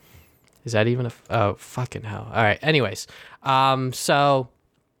 annylist.co. Is that even oh fucking hell. All right, anyways, so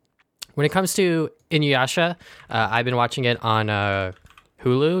when it comes to Inuyasha, I've been watching it on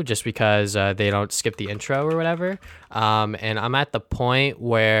Hulu just because they don't skip the intro or whatever, and I'm at the point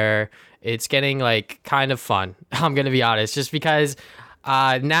where it's getting like kind of fun. I'm gonna be honest, just because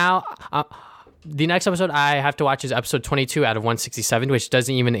now the next episode I have to watch is episode 22 out of 167, which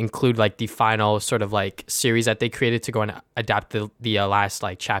doesn't even include like the final sort of like series that they created to go and adapt the last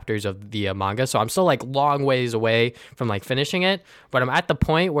like chapters of the manga. So I'm still like long ways away from like finishing it, but I'm at the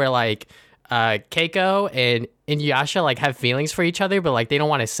point where like Keiko and Inuyasha like have feelings for each other, but like they don't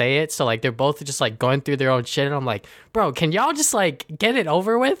want to say it, so like they're both just like going through their own shit, and I'm like, bro, can y'all just like get it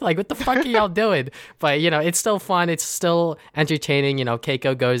over with? Like, what the fuck are y'all doing? But it's still fun, it's still entertaining.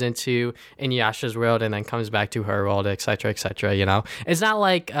 Keiko goes into Inuyasha's world and then comes back to her world, etc., etc. It's not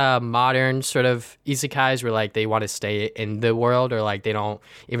like modern sort of isekais where like they want to stay in the world or like they don't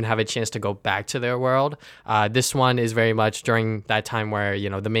even have a chance to go back to their world. This one is very much during that time where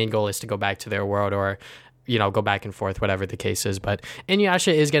the main goal is to go back to their world, or go back and forth, whatever the case is. But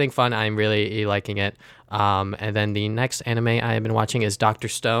Inuyasha is getting fun. I'm really liking it. And then the next anime I have been watching is Dr.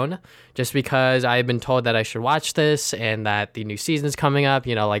 Stone, just because I have been told that I should watch this and that the new season's coming up.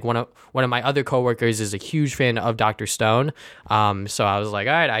 Like one of my other coworkers is a huge fan of Dr. Stone. So I was like,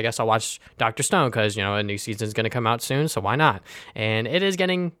 all right, I guess I'll watch Dr. Stone because, a new season's going to come out soon. So why not? And it is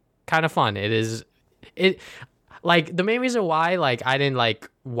getting kind of fun. Like, the main reason why, like, I didn't, like,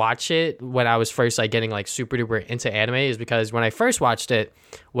 watch it when I was first, like, getting, like, super duper into anime is because when I first watched it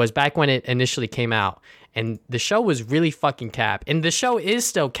was back when it initially came out. and the show was really fucking cap. And the show is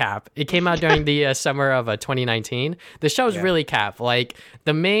still cap. It came out during the summer of 2019. The show is really cap. Like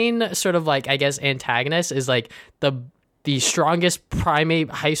the main sort of like I guess antagonist is like the strongest primate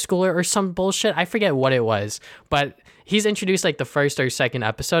high schooler or some bullshit. I forget what it was, but he's introduced like the first or second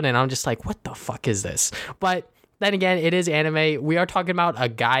episode, and I'm just like, what the fuck is this? But then again, it is anime. We are talking about a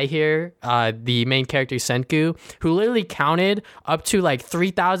guy here, the main character Senku, who literally counted up to like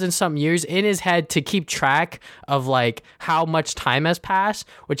 3,000 something years in his head to keep track of like how much time has passed,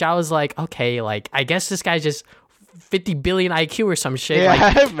 which I was like, okay, like I guess this guy's just 50 billion IQ or some shit.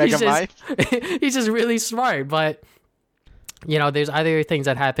 Yeah, like, he's just really smart. But, you know, there's other things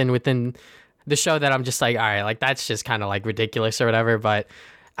that happen within the show that I'm just like, all right, like that's just kind of like ridiculous or whatever. But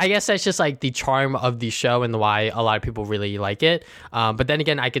I guess that's just like the charm of the show and why a lot of people really like it. But then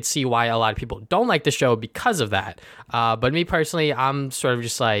again, I could see why a lot of people don't like the show because of that. But me personally, I'm sort of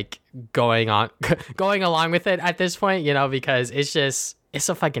just like going along with it at this point, you know, because it's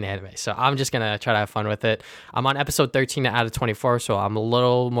a fucking anime. So I'm just going to try to have fun with it. I'm on episode 13 out of 24, so I'm a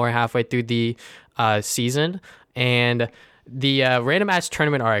little more halfway through the season. And the random ass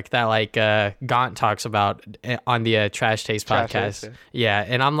tournament arc that like Gaunt talks about on the Trash Taste podcast. Yeah,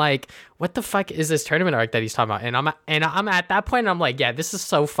 and I'm like, what the fuck is this tournament arc that he's talking about? And I'm at that point and I'm like, yeah, this is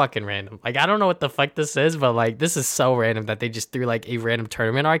so fucking random. Like I don't know what the fuck this is, but like this is so random that they just threw like a random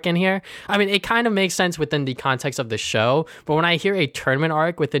tournament arc in here. I mean, it kind of makes sense within the context of the show, but when I hear a tournament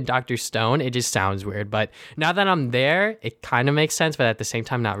arc within Dr. Stone, it just sounds weird. But now that I'm there, it kind of makes sense, but at the same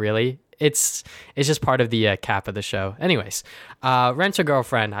time, not really. It's just part of the cap of the show. Anyways, Rent a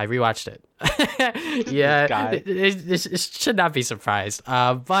Girlfriend. I rewatched it. Yeah, it should not be surprised.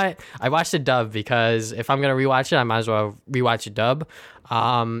 But I watched it dub because if I'm gonna rewatch it, I might as well rewatch it dub.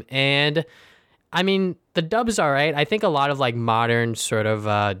 And I mean, the dub's all right. I think a lot of like modern sort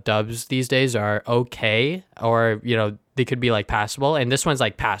of dubs these days are okay, or you know, they could be like passable, and this one's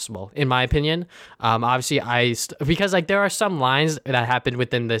like passable in my opinion. Obviously because like there are some lines that happened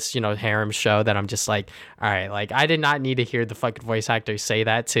within this, you know, harem show that I'm just like, all right, like I did not need to hear the fucking voice actor say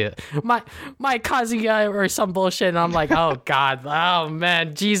that to my Kazuya or some bullshit, and I'm like, oh god, oh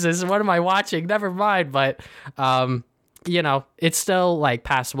man, Jesus, what am I watching? Never mind. But you know, it's still like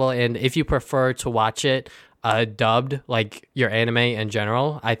passable, and if you prefer to watch it dubbed, like your anime in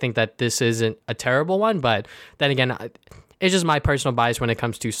general, I think that this isn't a terrible one. But then again, it's just my personal bias when it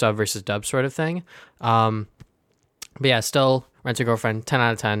comes to sub versus dub sort of thing. But yeah, still Rent a Girlfriend, 10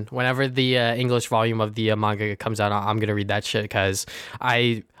 out of 10. Whenever the English volume of the manga comes out, I'm gonna read that shit, because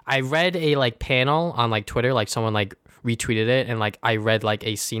I read a like panel on like Twitter, like someone like retweeted it, and like I read like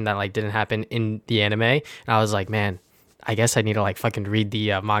a scene that like didn't happen in the anime, and I was like, man, I guess I need to like fucking read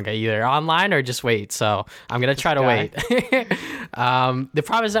the manga either online or just wait. So I'm going to try to wait. The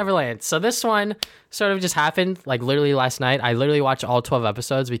Promised Neverland. So this one sort of just happened like literally last night. I literally watched all 12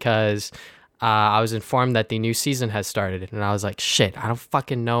 episodes because I was informed that the new season has started, and I was like, shit, I don't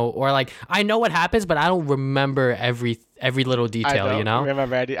fucking know. Or like, I know what happens, but I don't remember every little detail, you know?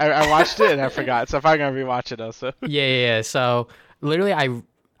 I watched it and I forgot. So if I'm going to rewatch it also. Yeah. So literally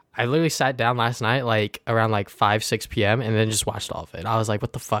I literally sat down last night, like around like 5-6 p.m. and then just watched all of it. I was like,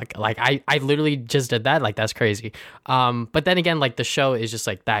 what the fuck? Like I literally just did that. Like that's crazy. But then again, like the show is just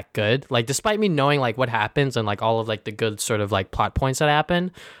like that good. Like despite me knowing like what happens and like all of like the good sort of like plot points that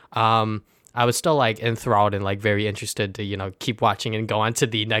happen, I was still like enthralled and like very interested to, you know, keep watching and go on to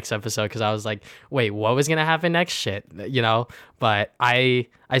the next episode, because I was like, wait, what was gonna happen next? Shit, you know. But I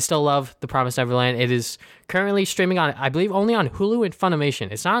still love The Promised Neverland. It is currently streaming on, I believe, only on Hulu and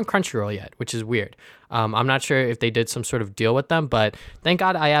Funimation. It's not on Crunchyroll yet, which is weird. I'm not sure if they did some sort of deal with them, but thank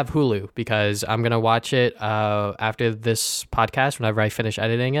God I have Hulu, because I'm going to watch it after this podcast whenever I finish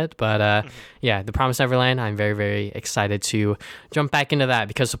editing it. But yeah, The Promised Neverland, I'm very, very excited to jump back into that,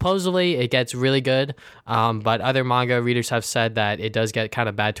 because supposedly it gets really good. But other manga readers have said that it does get kind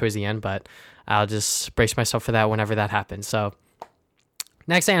of bad towards the end, but I'll just brace myself for that whenever that happens. So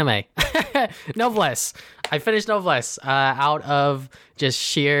next anime, Noblesse. I finished Noblesse out of just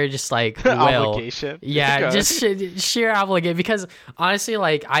sheer, just like will. Obligation. Yeah, just sheer obligation. Because honestly,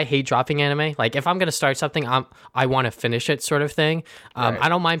 like I hate dropping anime. Like if I'm gonna start something, I want to finish it, sort of thing. Right. I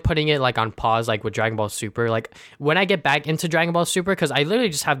don't mind putting it like on pause, like with Dragon Ball Super. Like when I get back into Dragon Ball Super, because I literally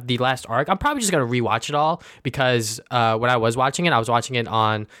just have the last arc. I'm probably just gonna rewatch it all, because when I was watching it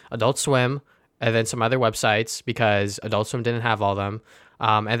on Adult Swim and then some other websites, because Adult Swim didn't have all of them.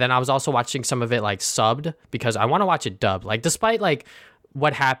 And then I was also watching some of it like subbed, because I want to watch it dubbed. Like despite like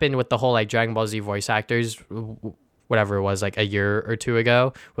what happened with the whole like Dragon Ball Z voice actors, whatever it was, like a year or two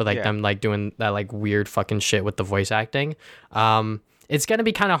ago, with like them like doing that like weird fucking shit with the voice acting. it's going to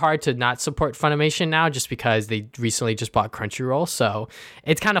be kind of hard to not support Funimation now just because they recently just bought Crunchyroll. So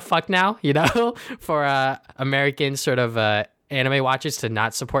it's kind of fucked now, for American sort of anime watchers to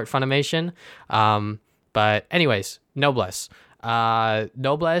not support Funimation. But anyways, Noblesse.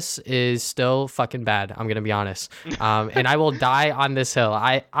 Noblesse is still fucking bad. I'm gonna be honest. And I will die on this hill.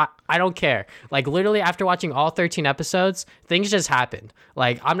 I don't care. Like literally after watching all 13 episodes, things just happened.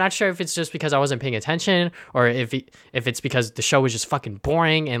 Like I'm not sure if it's just because I wasn't paying attention or if it's because the show was just fucking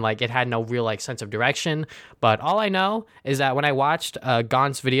boring and like it had no real like sense of direction. But all I know is that when I watched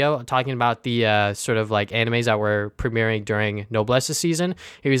Gon's video talking about the sort of like animes that were premiering during Noblesse's season,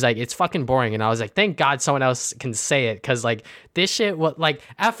 he was like, it's fucking boring. And I was like, thank God someone else can say it, because like this shit, what like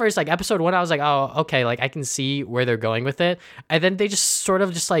at first like episode 1 I was like, oh okay, like I can see where they're going with it, and then they just sort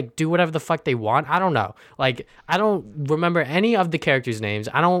of just like do whatever the fuck they want. I don't know, like I don't remember any of the characters' names.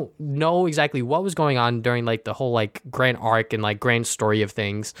 I don't know exactly what was going on during like the whole like grand arc and like grand story of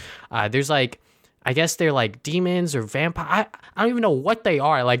things. There's like, I guess they're like demons or vampire. I don't even know what they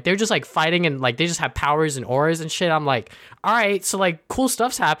are. Like they're just like fighting and like they just have powers and auras and shit. I'm like, all right, so like cool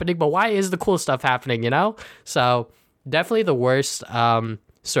stuff's happening, but why is the cool stuff happening? So definitely the worst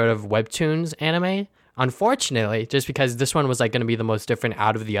sort of webtoons anime, unfortunately, just because this one was like going to be the most different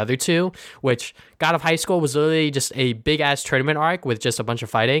out of the other two, which God of High School was literally just a big ass tournament arc with just a bunch of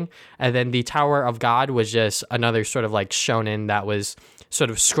fighting, and then the Tower of God was just another sort of like shonen that was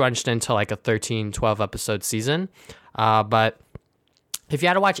sort of scrunched into like a 13-12 episode season. But if you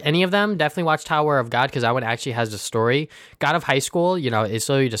had to watch any of them, definitely watch Tower of God, because that one actually has a story. God of High School, it's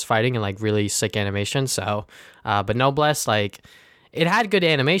literally just fighting and like really sick animation. So, but Noblesse, like it had good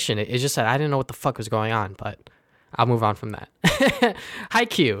animation. It's just that I didn't know what the fuck was going on, but I'll move on from that.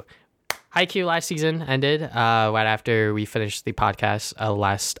 Haikyuu last season ended right after we finished the podcast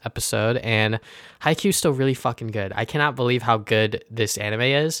last episode, and Haikyuu's still really fucking good. I cannot believe how good this anime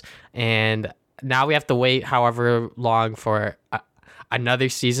is, and now we have to wait however long for another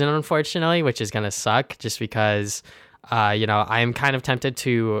season, unfortunately, which is gonna suck just because I am kind of tempted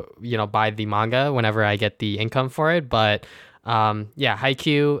to buy the manga whenever I get the income for it. But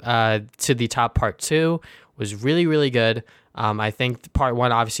Haikyuu to the top part 2 was really, really good. I think part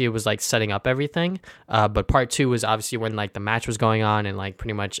 1 obviously it was like setting up everything, but part 2 was obviously when like the match was going on and like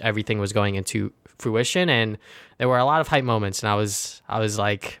pretty much everything was going into fruition, and there were a lot of hype moments, and I was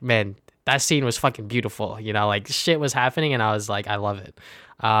like, man, that scene was fucking beautiful, like shit was happening, and I was like, I love it.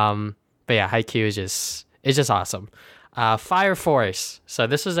 But yeah, Haikyuu is just awesome. Fire Force. So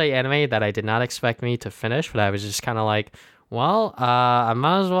this was a anime that I did not expect me to finish, but I was just kind of like, well, I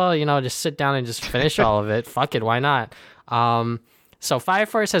might as well, just sit down and just finish all of it. Fuck it, why not? So Fire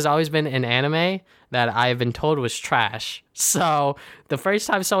Force has always been an anime that I've been told was trash. So the first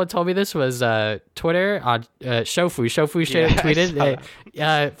time someone told me this was Twitter on Shofu. Shofu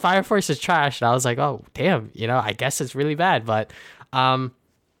tweeted, Fire Force is trash. And I was like, oh, damn, I guess it's really bad. But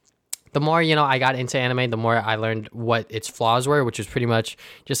the more, I got into anime, the more I learned what its flaws were, which was pretty much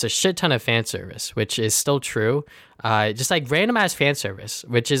just a shit ton of fan service, which is still true. Just like random ass fan service,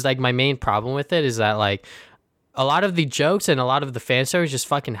 which is like my main problem with it, is that like a lot of the jokes and a lot of the fan service just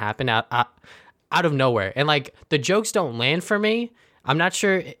fucking happen out of nowhere. And like the jokes don't land for me. I'm not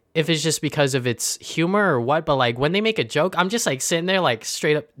sure if it's just because of its humor or what, but like when they make a joke, I'm just like sitting there like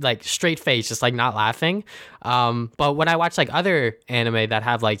straight up, like straight face, just like not laughing. But when I watch like other anime that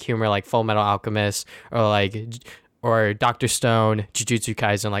have like humor, like Full Metal Alchemist or Dr. Stone, Jujutsu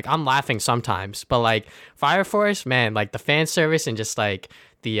Kaisen, like I'm laughing sometimes. But like Fire Force, man, like the fan service and just like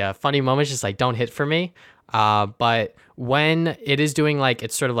the funny moments just like don't hit for me. But when it is doing like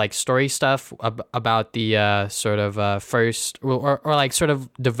it's sort of like story stuff about the sort of first or like sort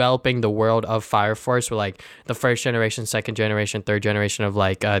of developing the world of Fire Force, where like the first generation, second generation, third generation of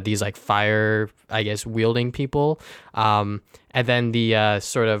like these like fire, I guess, wielding people, and then the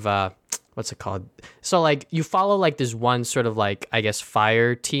sort of what's it called? So like you follow like this one sort of like, I guess,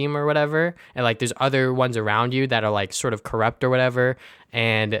 fire team or whatever, and like there's other ones around you that are like sort of corrupt or whatever,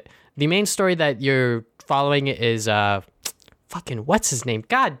 and the main story that you're following is fucking what's his name?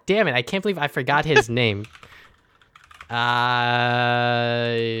 God damn it! I can't believe I forgot his name.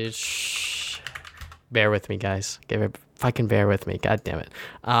 Bear with me, guys. Fucking bear with me. God damn it.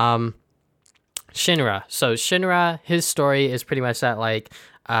 Shinra. So Shinra, his story is pretty much that like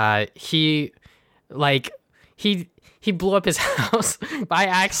he blew up his house by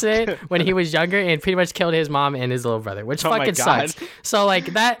accident when he was younger and pretty much killed his mom and his little brother, which fucking sucks. So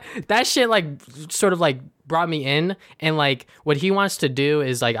like that shit like sort of like brought me in, and like what he wants to do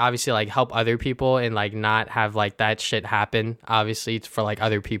is like obviously like help other people and like not have like that shit happen, obviously, for like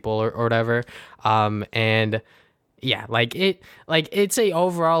other people or whatever. And yeah, like it's a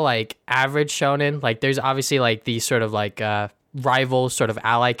overall like average shonen. Like there's obviously like the sort of like rival sort of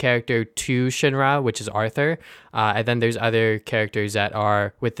ally character to Shinra, which is Arthur. And then there's other characters that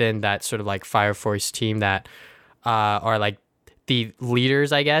are within that sort of like Fire Force team that are like the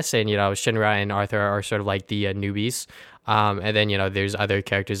leaders, I guess. And Shinra and Arthur are sort of like the newbies. And then there's other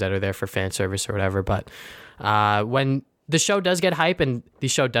characters that are there for fan service or whatever. But when the show does get hype and the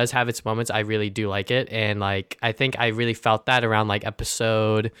show does have its moments, I really do like it. And like I think I really felt that around like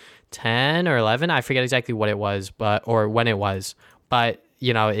episode 10 or 11. I forget exactly what it was, or when it was. But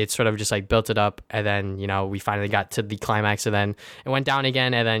it sort of just like built it up, and then we finally got to the climax, and then it went down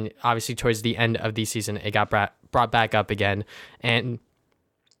again, and then obviously towards the end of the season it got brought back up again. And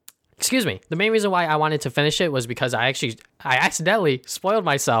excuse me, the main reason why I wanted to finish it was because I accidentally spoiled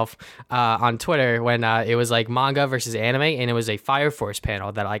myself on Twitter when it was like manga versus anime, and it was a Fire Force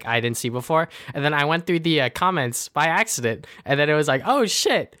panel that like I didn't see before, and then I went through the comments by accident, and then it was like, oh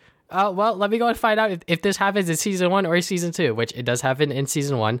shit. Well, let me go and find out if this happens in season 1 or season 2, which it does happen in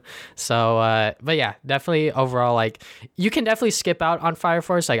season 1. So, but yeah, definitely overall, like you can definitely skip out on Fire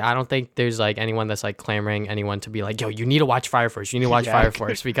Force. Like, I don't think there's like anyone that's like clamoring anyone to be like, yo, you need to watch Fire Force. You need to watch Fire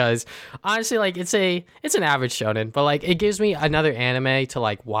Force, because honestly, like it's an average shonen, but like it gives me another anime to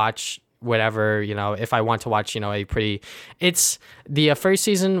like watch whatever, if I want to watch, it's the first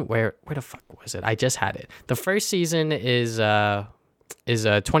season where the fuck was it? I just had it. The first season is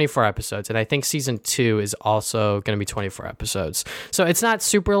 24 episodes, and I think season 2 is also going to be 24 episodes. So it's not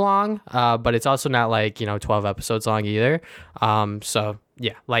super long, but it's also not like 12 episodes long either. So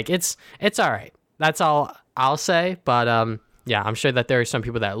yeah, like it's all right. That's all I'll say. But yeah, I'm sure that there are some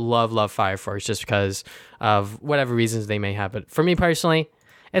people that love Fire Force just because of whatever reasons they may have. But for me personally,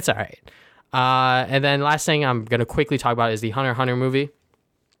 it's all right. And then last thing I'm going to quickly talk about is the Hunter x Hunter movie.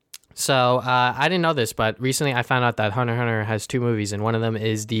 So I didn't know this, but recently I found out that Hunter x Hunter has 2 movies, and one of them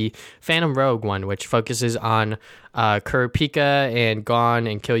is the Phantom Rogue one, which focuses on Kurapika and Gon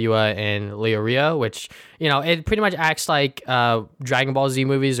and Killua and Leorio, which, it pretty much acts like Dragon Ball Z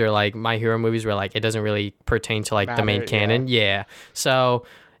movies or like My Hero movies, where like it doesn't really pertain to like the main canon. Yeah. So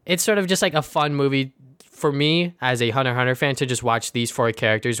it's sort of just like a fun movie for me as a Hunter x Hunter fan to just watch these 4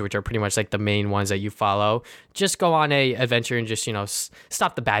 characters, which are pretty much like the main ones that you follow, just go on a adventure and just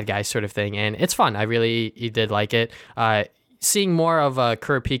stop the bad guys sort of thing. And it's fun. I really did like it. Seeing more of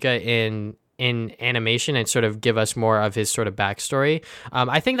Kurapika in animation and sort of give us more of his sort of backstory.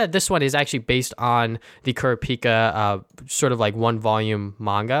 I think that this one is actually based on the Kurapika sort of like 1 volume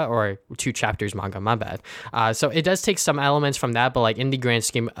manga, or 2 chapters manga, my bad. So it does take some elements from that, but like in the grand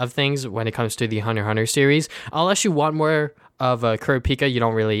scheme of things, when it comes to the Hunter x Hunter series, unless you want more of Kurapika, you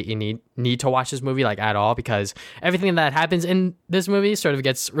don't really need to watch this movie like at all, because everything that happens in this movie sort of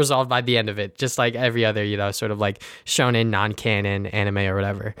gets resolved by the end of it, just like every other sort of like shonen non-canon anime or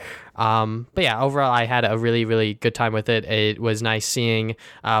whatever. But yeah, overall I had a really, really good time with it. It was nice seeing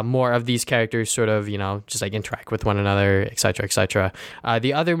more of these characters sort of just like interact with one another, etc., etc.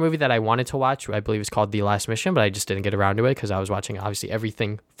 The other movie that I wanted to watch, I believe, is called The Last Mission, but I just didn't get around to it because I was watching obviously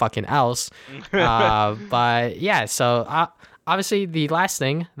everything fucking else. But yeah, so obviously the last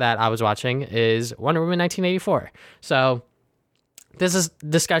thing that I was watching is Wonder Woman 1984. So this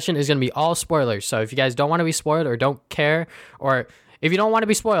discussion is going to be all spoilers. So if you guys don't want to be spoiled or don't care, or if you don't want to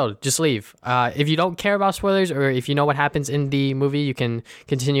be spoiled, just leave. If you don't care about spoilers, or if you know what happens in the movie, you can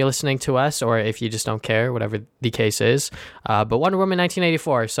continue listening to us, or if you just don't care, whatever the case is. But Wonder Woman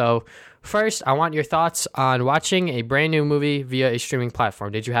 1984. So first, I want your thoughts on watching a brand new movie via a streaming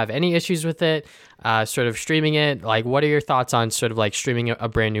platform. Did you have any issues with it? Sort of streaming it? Like, what are your thoughts on sort of like streaming a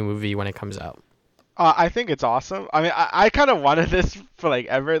brand new movie when it comes out? I think it's awesome. I mean, I kind of wanted this for like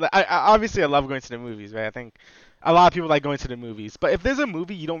ever. Like, obviously I love going to the movies, right? I think a lot of people like going to the movies. But if there's a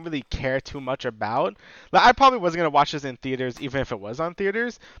movie you don't really care too much about, like I probably wasn't gonna watch this in theaters even if it was on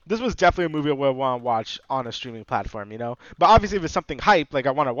theaters. This was definitely a movie I would want to watch on a streaming platform, But obviously if it's something hype, like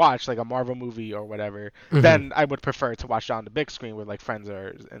I want to watch like a Marvel movie or whatever, then I would prefer to watch it on the big screen with like friends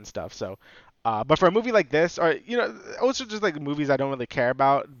and stuff. So. But for a movie like this, or also just like movies I don't really care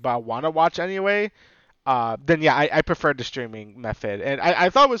about, but I want to watch anyway, then yeah, I prefer the streaming method, and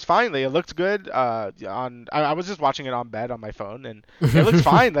I thought it was fine. Like it looked good. I was just watching it on bed on my phone, and it looks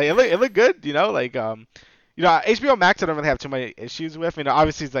fine. Like it looked good. Like HBO Max I don't really have too many issues with.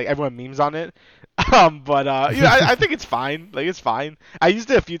 Obviously it's like everyone memes on it, but I think it's fine. Like it's fine. I used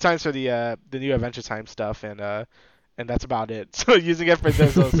it a few times for the new Adventure Time stuff, and that's about it. So using it for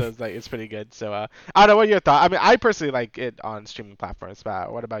this also is like it's pretty good. So I don't know what your thought. I mean, I personally like it on streaming platforms.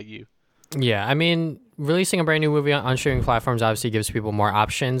 But what about you? Yeah, I mean, releasing a brand new movie on streaming platforms obviously gives people more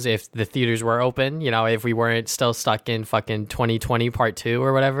options if the theaters were open, if we weren't still stuck in fucking 2020 part 2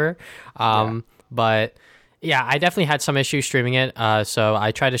 or whatever. Yeah. But yeah, I definitely had some issues streaming it. So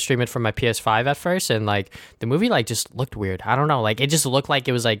I tried to stream it from my PS5 at first, and like the movie like just looked weird. I don't know, like it just looked like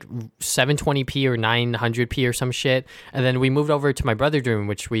it was like 720p or 900p or some shit. And then we moved over to my brother's room,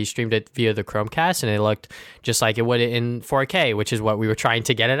 which we streamed it via the Chromecast, and it looked just like it would in 4K, which is what we were trying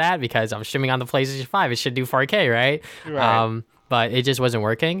to get it at because I'm streaming on the PlayStation 5. It should do 4K, right? Right. But it just wasn't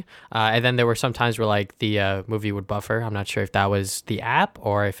working. And then there were some times where like the movie would buffer. I'm not sure if that was the app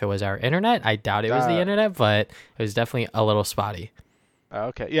or if it was our internet. I doubt it was the Uh, internet, but it was definitely a little spotty.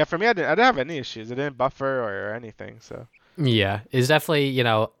 okay. Yeah, for me, I didn't have any issues. It didn't buffer or anything. So Yeah, it's definitely, it's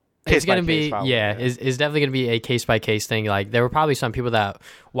case by gonna case, be, probably. yeah, Yeah. it's definitely gonna be a case by case thing. Like there were probably some people that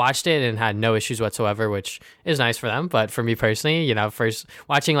watched it and had no issues whatsoever, which is nice for them. But for me personally, first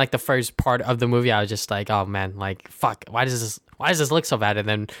watching like the first part of the movie, I was just like, oh man, like fuck, why does this look so bad? And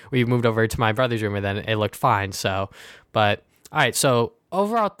then we moved over to my brother's room and then it looked fine. So, but all right, so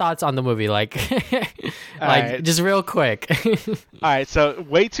overall thoughts on the movie, like, All like right. just real quick. All right. So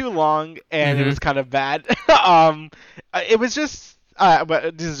way too long, and it Hmm. was kind of bad. It was just.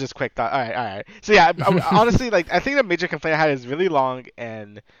 But this is just quick thought. All right, all right. So yeah, honestly, like I think the major complaint I had is really long,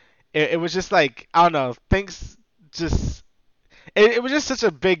 and it was just like I don't know, things just it was just such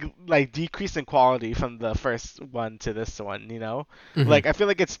a big like decrease in quality from the first one to this one, you know? Hmm. Like I feel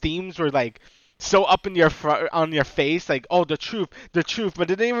like its themes were like so up in your front on your face, like oh the truth, but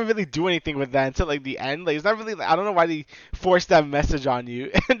it didn't even really do anything with that until like the end. Like it's not really I don't know why they forced that message on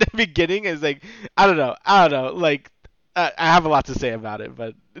you in the beginning. Is like I don't know. Like I have a lot to say about it,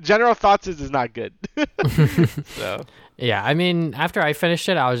 but general thoughts is not good. So Yeah, I mean, after I finished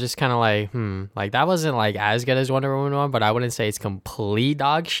it, I was just kind of like, like that wasn't like as good as Wonder Woman 1, but I wouldn't say it's complete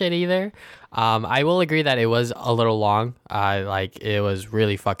dog shit either. I will agree that it was a little long. Like it was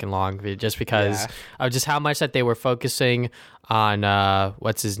really fucking long, just because yeah, of just how much that they were focusing on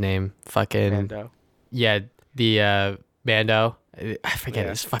what's his name, fucking Mando. yeah, the Mando. I forget Yeah,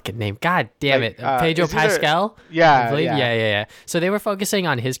 his fucking name. God damn like it, Pedro it's either Pascal. I yeah believe. yeah. Yeah. So they were focusing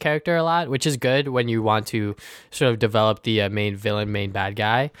on his character a lot, which is good when you want to sort of develop the main villain, main bad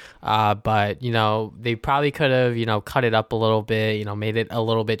guy. But they probably could have cut it up a little bit. Made it a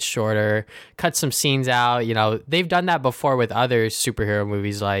little bit shorter, cut some scenes out. They've done that before with other superhero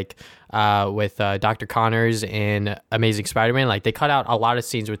movies, like with Dr. Connors in Amazing Spider-Man. Like they cut out a lot of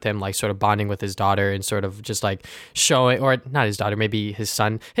scenes with him, like sort of bonding with his daughter and sort of just like showing, or not his daughter, maybe his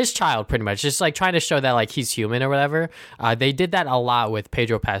son, his child, pretty much, just like trying to show that like he's human or whatever. They did that a lot with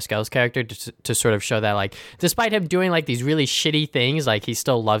Pedro Pascal's character to sort of show that like despite him doing like these really shitty things, like he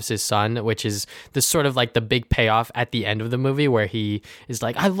still loves his son, which is the sort of like the big payoff at the end of the movie where he is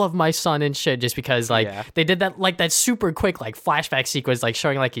like, I love my son and shit, just because like Yeah. they did that like that super quick like flashback sequence, like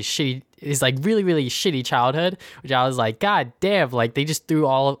showing like his like really really shitty childhood, which I was like, god damn, like they just threw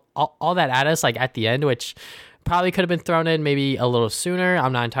all that at us like at the end, which probably could have been thrown in maybe a little sooner.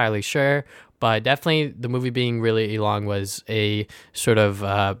 I'm not entirely sure, but definitely the movie being really long was a sort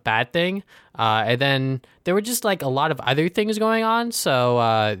of bad thing. And then there were just like a lot of other things going on.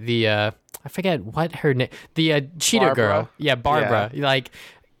 So the I forget what her name, the cheetah girl, Barbara. yeah, Barbara, like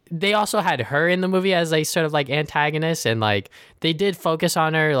they also had her in the movie as a sort of like antagonist, and like they did focus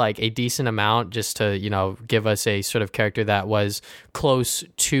on her like a decent amount just to give us a sort of character that was close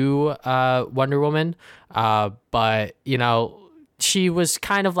to Wonder Woman, but she was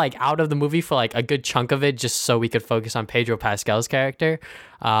kind of like out of the movie for like a good chunk of it just so we could focus on Pedro Pascal's character.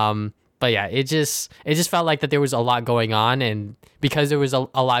 But yeah, it just felt like that there was a lot going on, and because there was a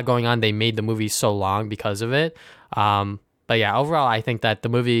lot going on, they made the movie so long because of it. But yeah, overall, I think that the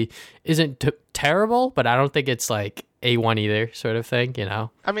movie isn't terrible, but I don't think it's like A1 either, sort of thing.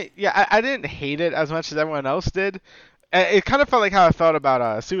 I mean, yeah, I didn't hate it as much as everyone else did. It kind of felt like how I felt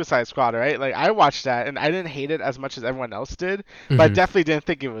about Suicide Squad, right? Like I watched that and I didn't hate it as much as everyone else did, but I Hmm. definitely didn't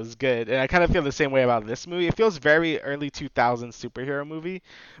think it was good. And I kind of feel the same way about this movie. It feels very early 2000s superhero movie,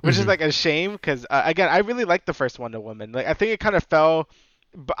 which is Hmm. like a shame because again, I really liked the first Wonder Woman. Like I think it kind of fell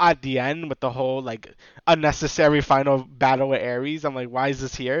at the end with the whole like unnecessary final battle with Ares. I'm like, why is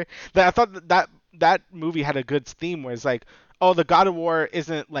this here? That I thought that movie had a good theme where it's like, oh, the God of War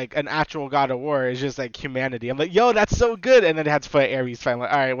isn't like an actual God of War. It's just like humanity. I'm like, yo, that's so good. And then it had to put Ares fight. I'm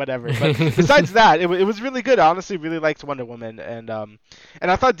like, all right, whatever. But besides that, it was really good. I honestly really liked Wonder Woman, and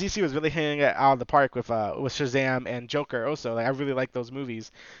I thought DC was really hitting it out of the park with Shazam and Joker also. Like I really like those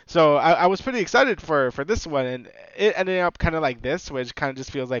movies. So I was pretty excited for this one, and it ended up kind of like this, which kind of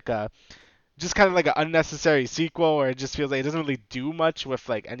just feels like a just kind of like an unnecessary sequel, or it just feels like it doesn't really do much with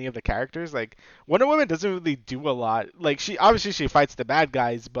like any of the characters. Like Wonder Woman doesn't really do a lot. Like she fights the bad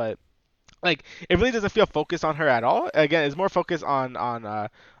guys, but like it really doesn't feel focused on her at all. Again, it's more focused on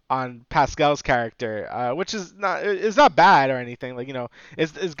Pascal's character, which is not bad or anything. Like,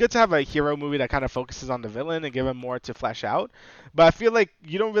 it's good to have a hero movie that kind of focuses on the villain and give him more to flesh out. But I feel like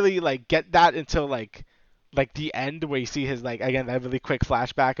you don't really like get that until like the end, where you see his, like, again, that really quick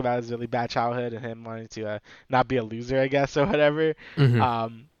flashback about his really bad childhood and him wanting to not be a loser, I guess, or whatever.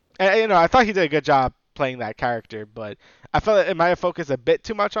 Mm-hmm. And I thought he did a good job playing that character, but I felt like it might have focused a bit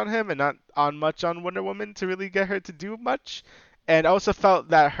too much on him and not on much on Wonder Woman to really get her to do much. And I also felt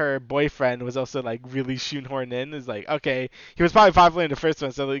that her boyfriend was also like really shoehorned in. Is like, okay, he was probably popular in the first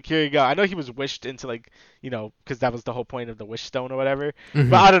one, so like, here you go. I know he was wished into, like, because that was the whole point of the wish stone or whatever. Mm-hmm.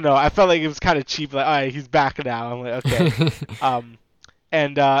 But I don't know. I felt like it was kind of cheap. Like, all right, he's back now. I'm like, okay.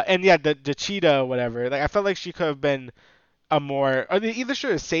 And yeah, the cheetah or whatever. Like, I felt like she could have been or they either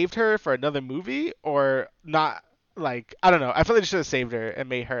should have saved her for another movie or not. Like, I don't know. I feel like they should have saved her and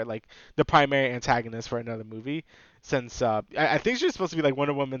made her like the primary antagonist for another movie. Since I think she's supposed to be like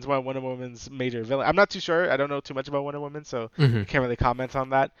Wonder Woman's major villain. I'm not too sure. I don't know too much about Wonder Woman, so Mm-hmm. can't really comment on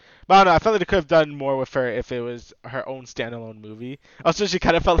that. But I don't know. I felt like they could have done more with her if it was her own standalone movie. Also, she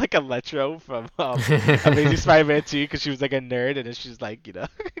kind of felt like Electro from Amazing Spider-Man 2, because she was like a nerd and then she's like, she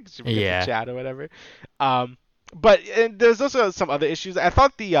forgets to chat or whatever. But and there's also some other issues. I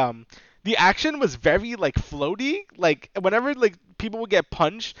thought the action was very like floaty. Like whenever like people would get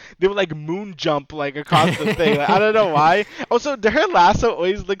punched, they would like moon jump like across the thing. Like, I don't know why. Also, her lasso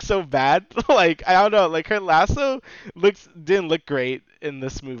always looks so bad. Like, I don't know. Like, her lasso didn't look great in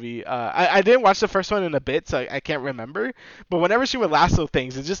this movie. I didn't watch the first one in a bit, so I can't remember. But whenever she would lasso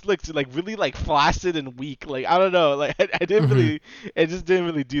things, it just looks like really like flaccid and weak. Like, I don't know. Like, I didn't Mm-hmm. really. It just didn't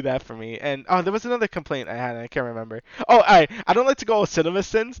really do that for me. And there was another complaint I had. And I can't remember. Oh, I don't like to go with cinema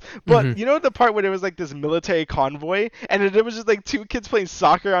sins, but Mm-hmm. you know the part where there was like this military convoy, and then there was just like two kids playing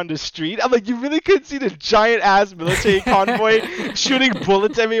soccer on the street. I'm like, you really could see the giant ass military convoy shooting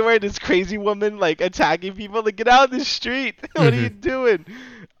bullets everywhere. This crazy woman like attacking people. Like, get out of the street! What are you doing?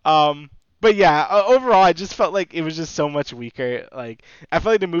 But yeah, overall, I just felt like it was just so much weaker. Like, I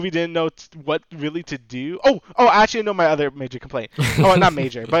felt like the movie didn't know what really to do. Oh, actually, I know my other major complaint. Oh, not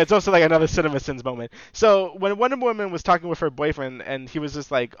major, but it's also like another Cinema Sins moment. So when Wonder Woman was talking with her boyfriend, and he was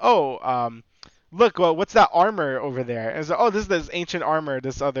just like, look, well, what's that armor over there? And it's like, oh, this is this ancient armor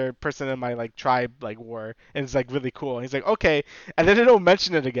this other person in my like tribe like wore, and it's like really cool. And he's like, okay, and then they don't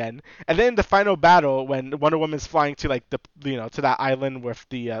mention it again. And then in the final battle, when Wonder Woman's flying to like the to that island with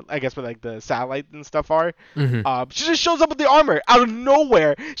the I guess where like the satellite and stuff are, Mm-hmm. she just shows up with the armor out of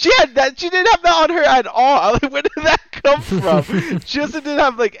nowhere. She didn't have that on her at all. Like, where did that come from? She also didn't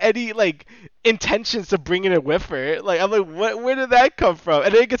have like any like intentions to bringing it with her. Like, I'm like, where did that come from?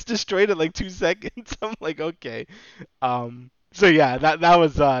 And then it gets destroyed in like 2 seconds. I'm like, okay. So yeah, that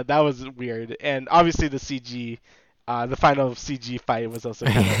was weird. And obviously the CG, the final CG fight was also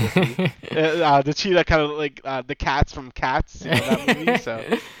kind of iffy. The cheetah kind of like the cats from Cats, that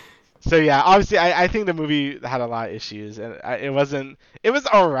movie. So yeah, obviously I think the movie had a lot of issues, and it was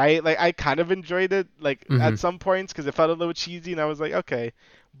alright. Like, I kind of enjoyed it like Mm-hmm. at some points because it felt a little cheesy, and I was like, okay.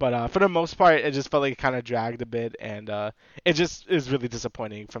 But for the most part, it just felt like it kind of dragged a bit, and it just is really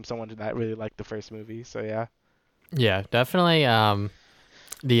disappointing from someone that really liked the first movie. So yeah. Yeah, definitely.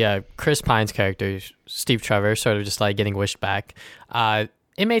 The Chris Pine's character, Steve Trevor, sort of just like getting wished back.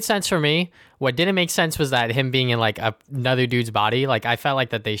 It made sense for me. What didn't make sense was that him being in like another dude's body. Like, I felt like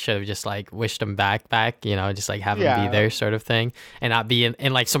that they should have just like wished him back, just like have him be there, sort of thing, and not be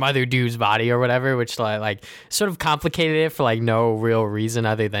in like some other dude's body or whatever, which like sort of complicated it for like no real reason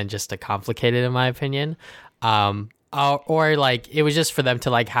other than just to complicate it, in my opinion. Or like it was just for them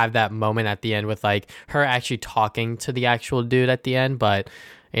to like have that moment at the end with like her actually talking to the actual dude at the end, but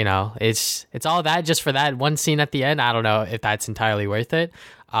it's all that just for that one scene at the end. I don't know if that's entirely worth it.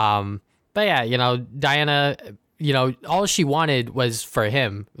 But yeah, Diana, all she wanted was for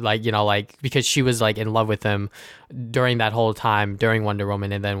him, like, because she was like in love with him during that whole time during Wonder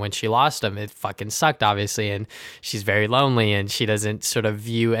Woman. And then when she lost him, it fucking sucked, obviously. And she's very lonely, and she doesn't sort of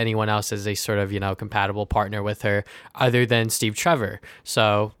view anyone else as a sort of, compatible partner with her other than Steve Trevor.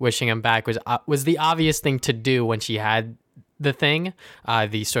 So wishing him back was the obvious thing to do when she had the thing,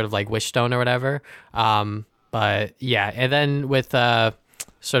 the sort of like wish stone or whatever. But yeah, and then with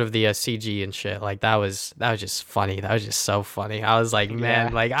sort of the CG and shit, like that was just funny. That was just so funny. I was like,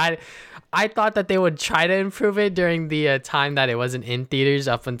 man, like I thought that they would try to improve it during the time that it wasn't in theaters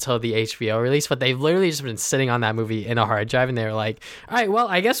up until the HBO release, but they've literally just been sitting on that movie in a hard drive, and they were like, all right, well,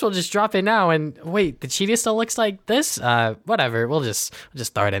 I guess we'll just drop it now. And wait, the cheetah still looks like this? Whatever, we'll just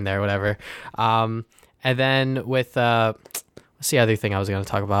throw it in there, whatever. And then with what's the other thing I was going to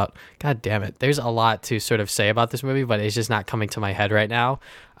talk about? God damn it, there's a lot to sort of say about this movie, but it's just not coming to my head right now.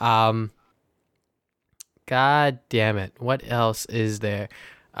 God damn it, what else is there?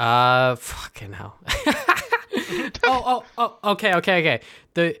 Fucking hell. Okay.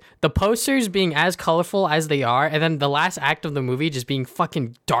 The posters being as colorful as they are, and then the last act of the movie just being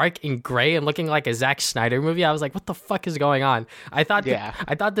fucking dark and gray and looking like a Zack Snyder movie. I was like, what the fuck is going on? I thought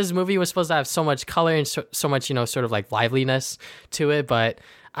this movie was supposed to have so much color and so much, sort of like liveliness to it, but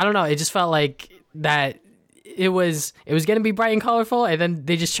I don't know. It just felt like that it was going to be bright and colorful, and then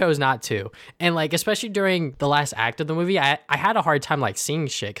they just chose not to. And like, especially during the last act of the movie, I had a hard time like seeing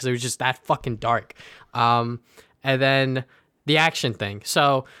shit because it was just that fucking dark. And then the action thing.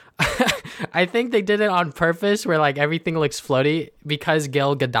 So I think they did it on purpose where like everything looks floaty because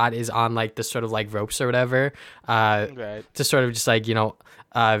Gal Gadot is on like the sort of like ropes or whatever, right, to sort of just like,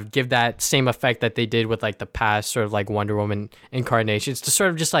 give that same effect that they did with like the past sort of like Wonder Woman incarnations, to sort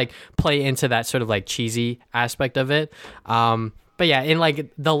of just like play into that sort of like cheesy aspect of it. But yeah, in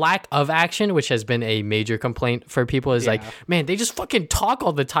like the lack of action, which has been a major complaint for people, is like, man, they just fucking talk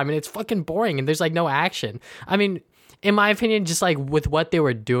all the time and it's fucking boring and there's like no action. I mean, in my opinion, just like with what they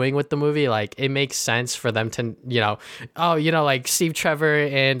were doing with the movie, like it makes sense for them to, like Steve Trevor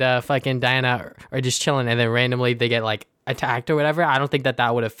and fucking Diana are just chilling and then randomly they get like attacked or whatever. I don't think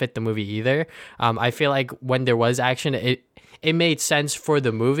that would have fit the movie either. I feel like when there was action, it made sense for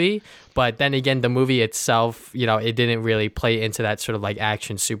the movie, but then again, the movie itself, it didn't really play into that sort of like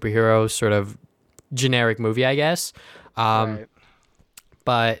action superhero sort of generic movie, I guess. Right.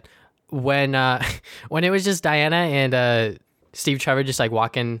 But when it was just Diana and Steve Trevor just like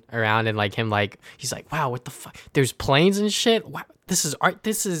walking around and like him like he's like, wow, what the fuck? There's planes and shit. Wow, this is art.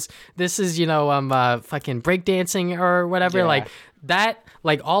 This is fucking breakdancing or whatever. Yeah. Like that.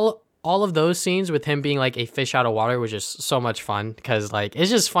 Like all of those scenes with him being like a fish out of water was just so much fun because like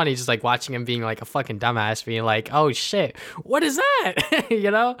it's just funny just like watching him being like a fucking dumbass being like, oh shit, what is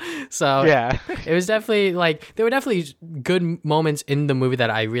that? So yeah, it was definitely like there were definitely good moments in the movie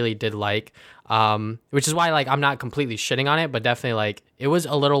that I really did like, which is why like I'm not completely shitting on it, but definitely like it was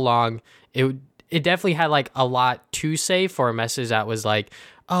a little long. It definitely had like a lot to say for a message that was like,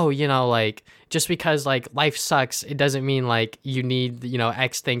 oh, like just because like life sucks, it doesn't mean like you need,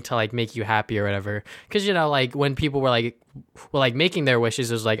 X thing to like make you happy or whatever. Cause like when people were like making their wishes,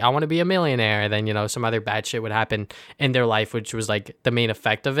 it was like, I want to be a millionaire. And then, some other bad shit would happen in their life, which was like the main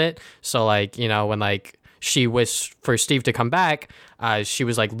effect of it. So like, when like she wished for Steve to come back, she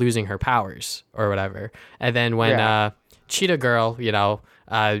was like losing her powers or whatever. And then when Cheetah Girl,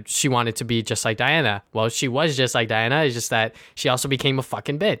 she wanted to be just like Diana. Well, she was just like Diana. It's just that she also became a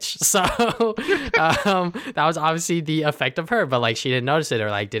fucking bitch. So that was obviously the effect of her, but like she didn't notice it or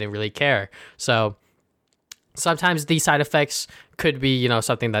like didn't really care. So sometimes these side effects could be,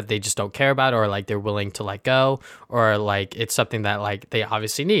 something that they just don't care about or like they're willing to let go or like it's something that like they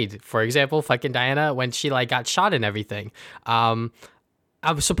obviously need. For example, fucking Diana, when she like got shot and everything.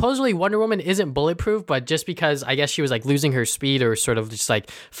 Supposedly Wonder Woman isn't bulletproof, but just because I guess she was like losing her speed or sort of just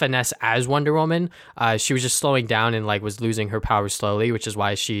like finesse as Wonder Woman, she was just slowing down and like was losing her power slowly, which is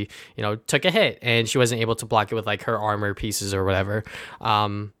why she, took a hit and she wasn't able to block it with like her armor pieces or whatever.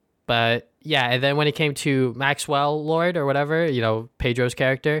 But yeah, and then when it came to Maxwell Lord or whatever, Pedro's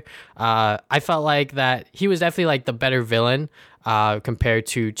character, I felt like that he was definitely like the better villain compared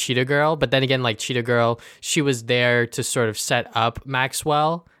to Cheetah Girl. But then again, like Cheetah Girl, she was there to sort of set up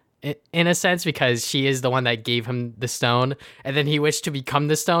Maxwell in a sense because she is the one that gave him the stone and then he wished to become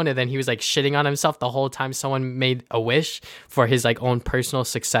the stone and then he was like shitting on himself the whole time someone made a wish for his like own personal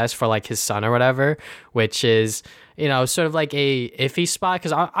success for like his son or whatever, which is sort of like a iffy spot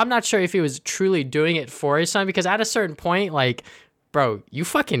because I'm not sure if he was truly doing it for his son because at a certain point like bro, you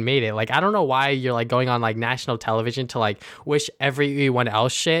fucking made it. Like, I don't know why you're like going on like national television to like wish everyone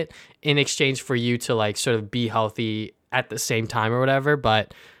else shit in exchange for you to like sort of be healthy at the same time or whatever.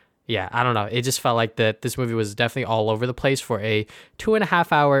 But yeah, I don't know. It just felt like that this movie was definitely all over the place for a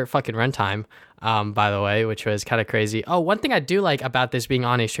 2.5 hour fucking runtime. By the way, which was kind of crazy. Oh, one thing I do like about this being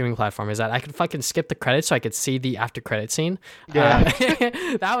on a streaming platform is that I could fucking skip the credits so I could see the after credit scene. Yeah.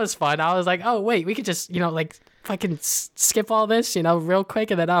 That was fun. I was like, oh, wait, we could just, like fucking skip all this, real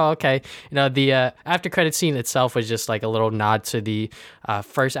quick. And then, oh, okay. The after credit scene itself was just like a little nod to the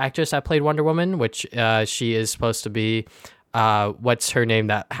first actress that played Wonder Woman, which she is supposed to be what's her name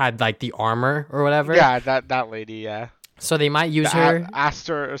that had like the armor or whatever. Yeah, that lady. Yeah. So they might use her.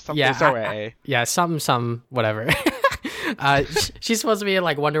 Aster or something. Yeah, Start with A. yeah, some whatever. She's supposed to be in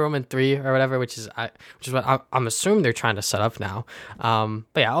like Wonder Woman 3 or whatever, which is what I'm assuming they're trying to set up now.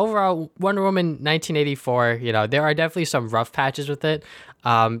 But yeah, overall, Wonder Woman 1984. You know, there are definitely some rough patches with it.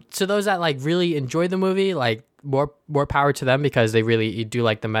 So those that like really enjoy the movie, like more power to them because they really do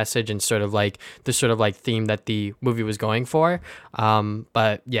like the message and sort of like the sort of like theme that the movie was going for.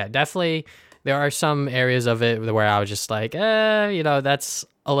 But yeah, definitely there are some areas of it where I was just like, you know, that's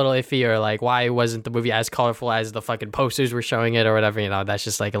a little iffy, or like, why wasn't the movie as colorful as the fucking posters were showing it or whatever, you know, that's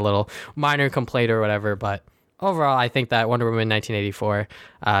just like a little minor complaint or whatever. But overall, I think that Wonder Woman 1984,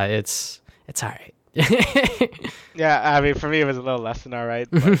 it's all right. Yeah, I mean, for me, it was a little less than all right.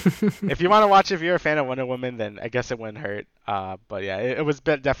 But if you want to watch, if you're a fan of Wonder Woman, then I guess it wouldn't hurt. But yeah, it was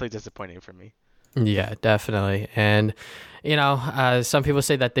definitely disappointing for me. Yeah, definitely. And, you know, some people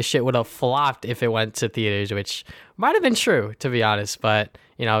say that this shit would have flopped if it went to theaters, which might have been true, to be honest. But,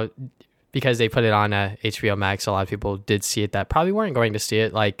 you know, because they put it on HBO Max, a lot of people did see it that probably weren't going to see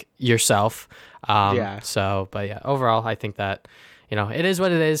it, like yourself. Yeah. So, but yeah, overall, I think that, you know, it is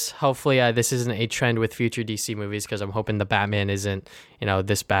what it is. Hopefully, this isn't a trend with future DC movies, because I'm hoping the Batman isn't, you know,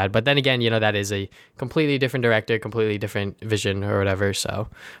 this bad. But then again, you know, that is a completely different director, completely different vision or whatever. So,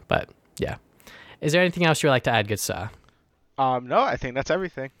 but yeah. Is there anything else you would like to add, good sir? No, I think that's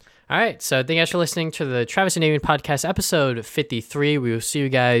everything. All right. So thank you guys for listening to the Travis and Damien podcast episode 53. We will see you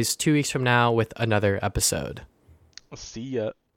guys 2 weeks from now with another episode. See ya.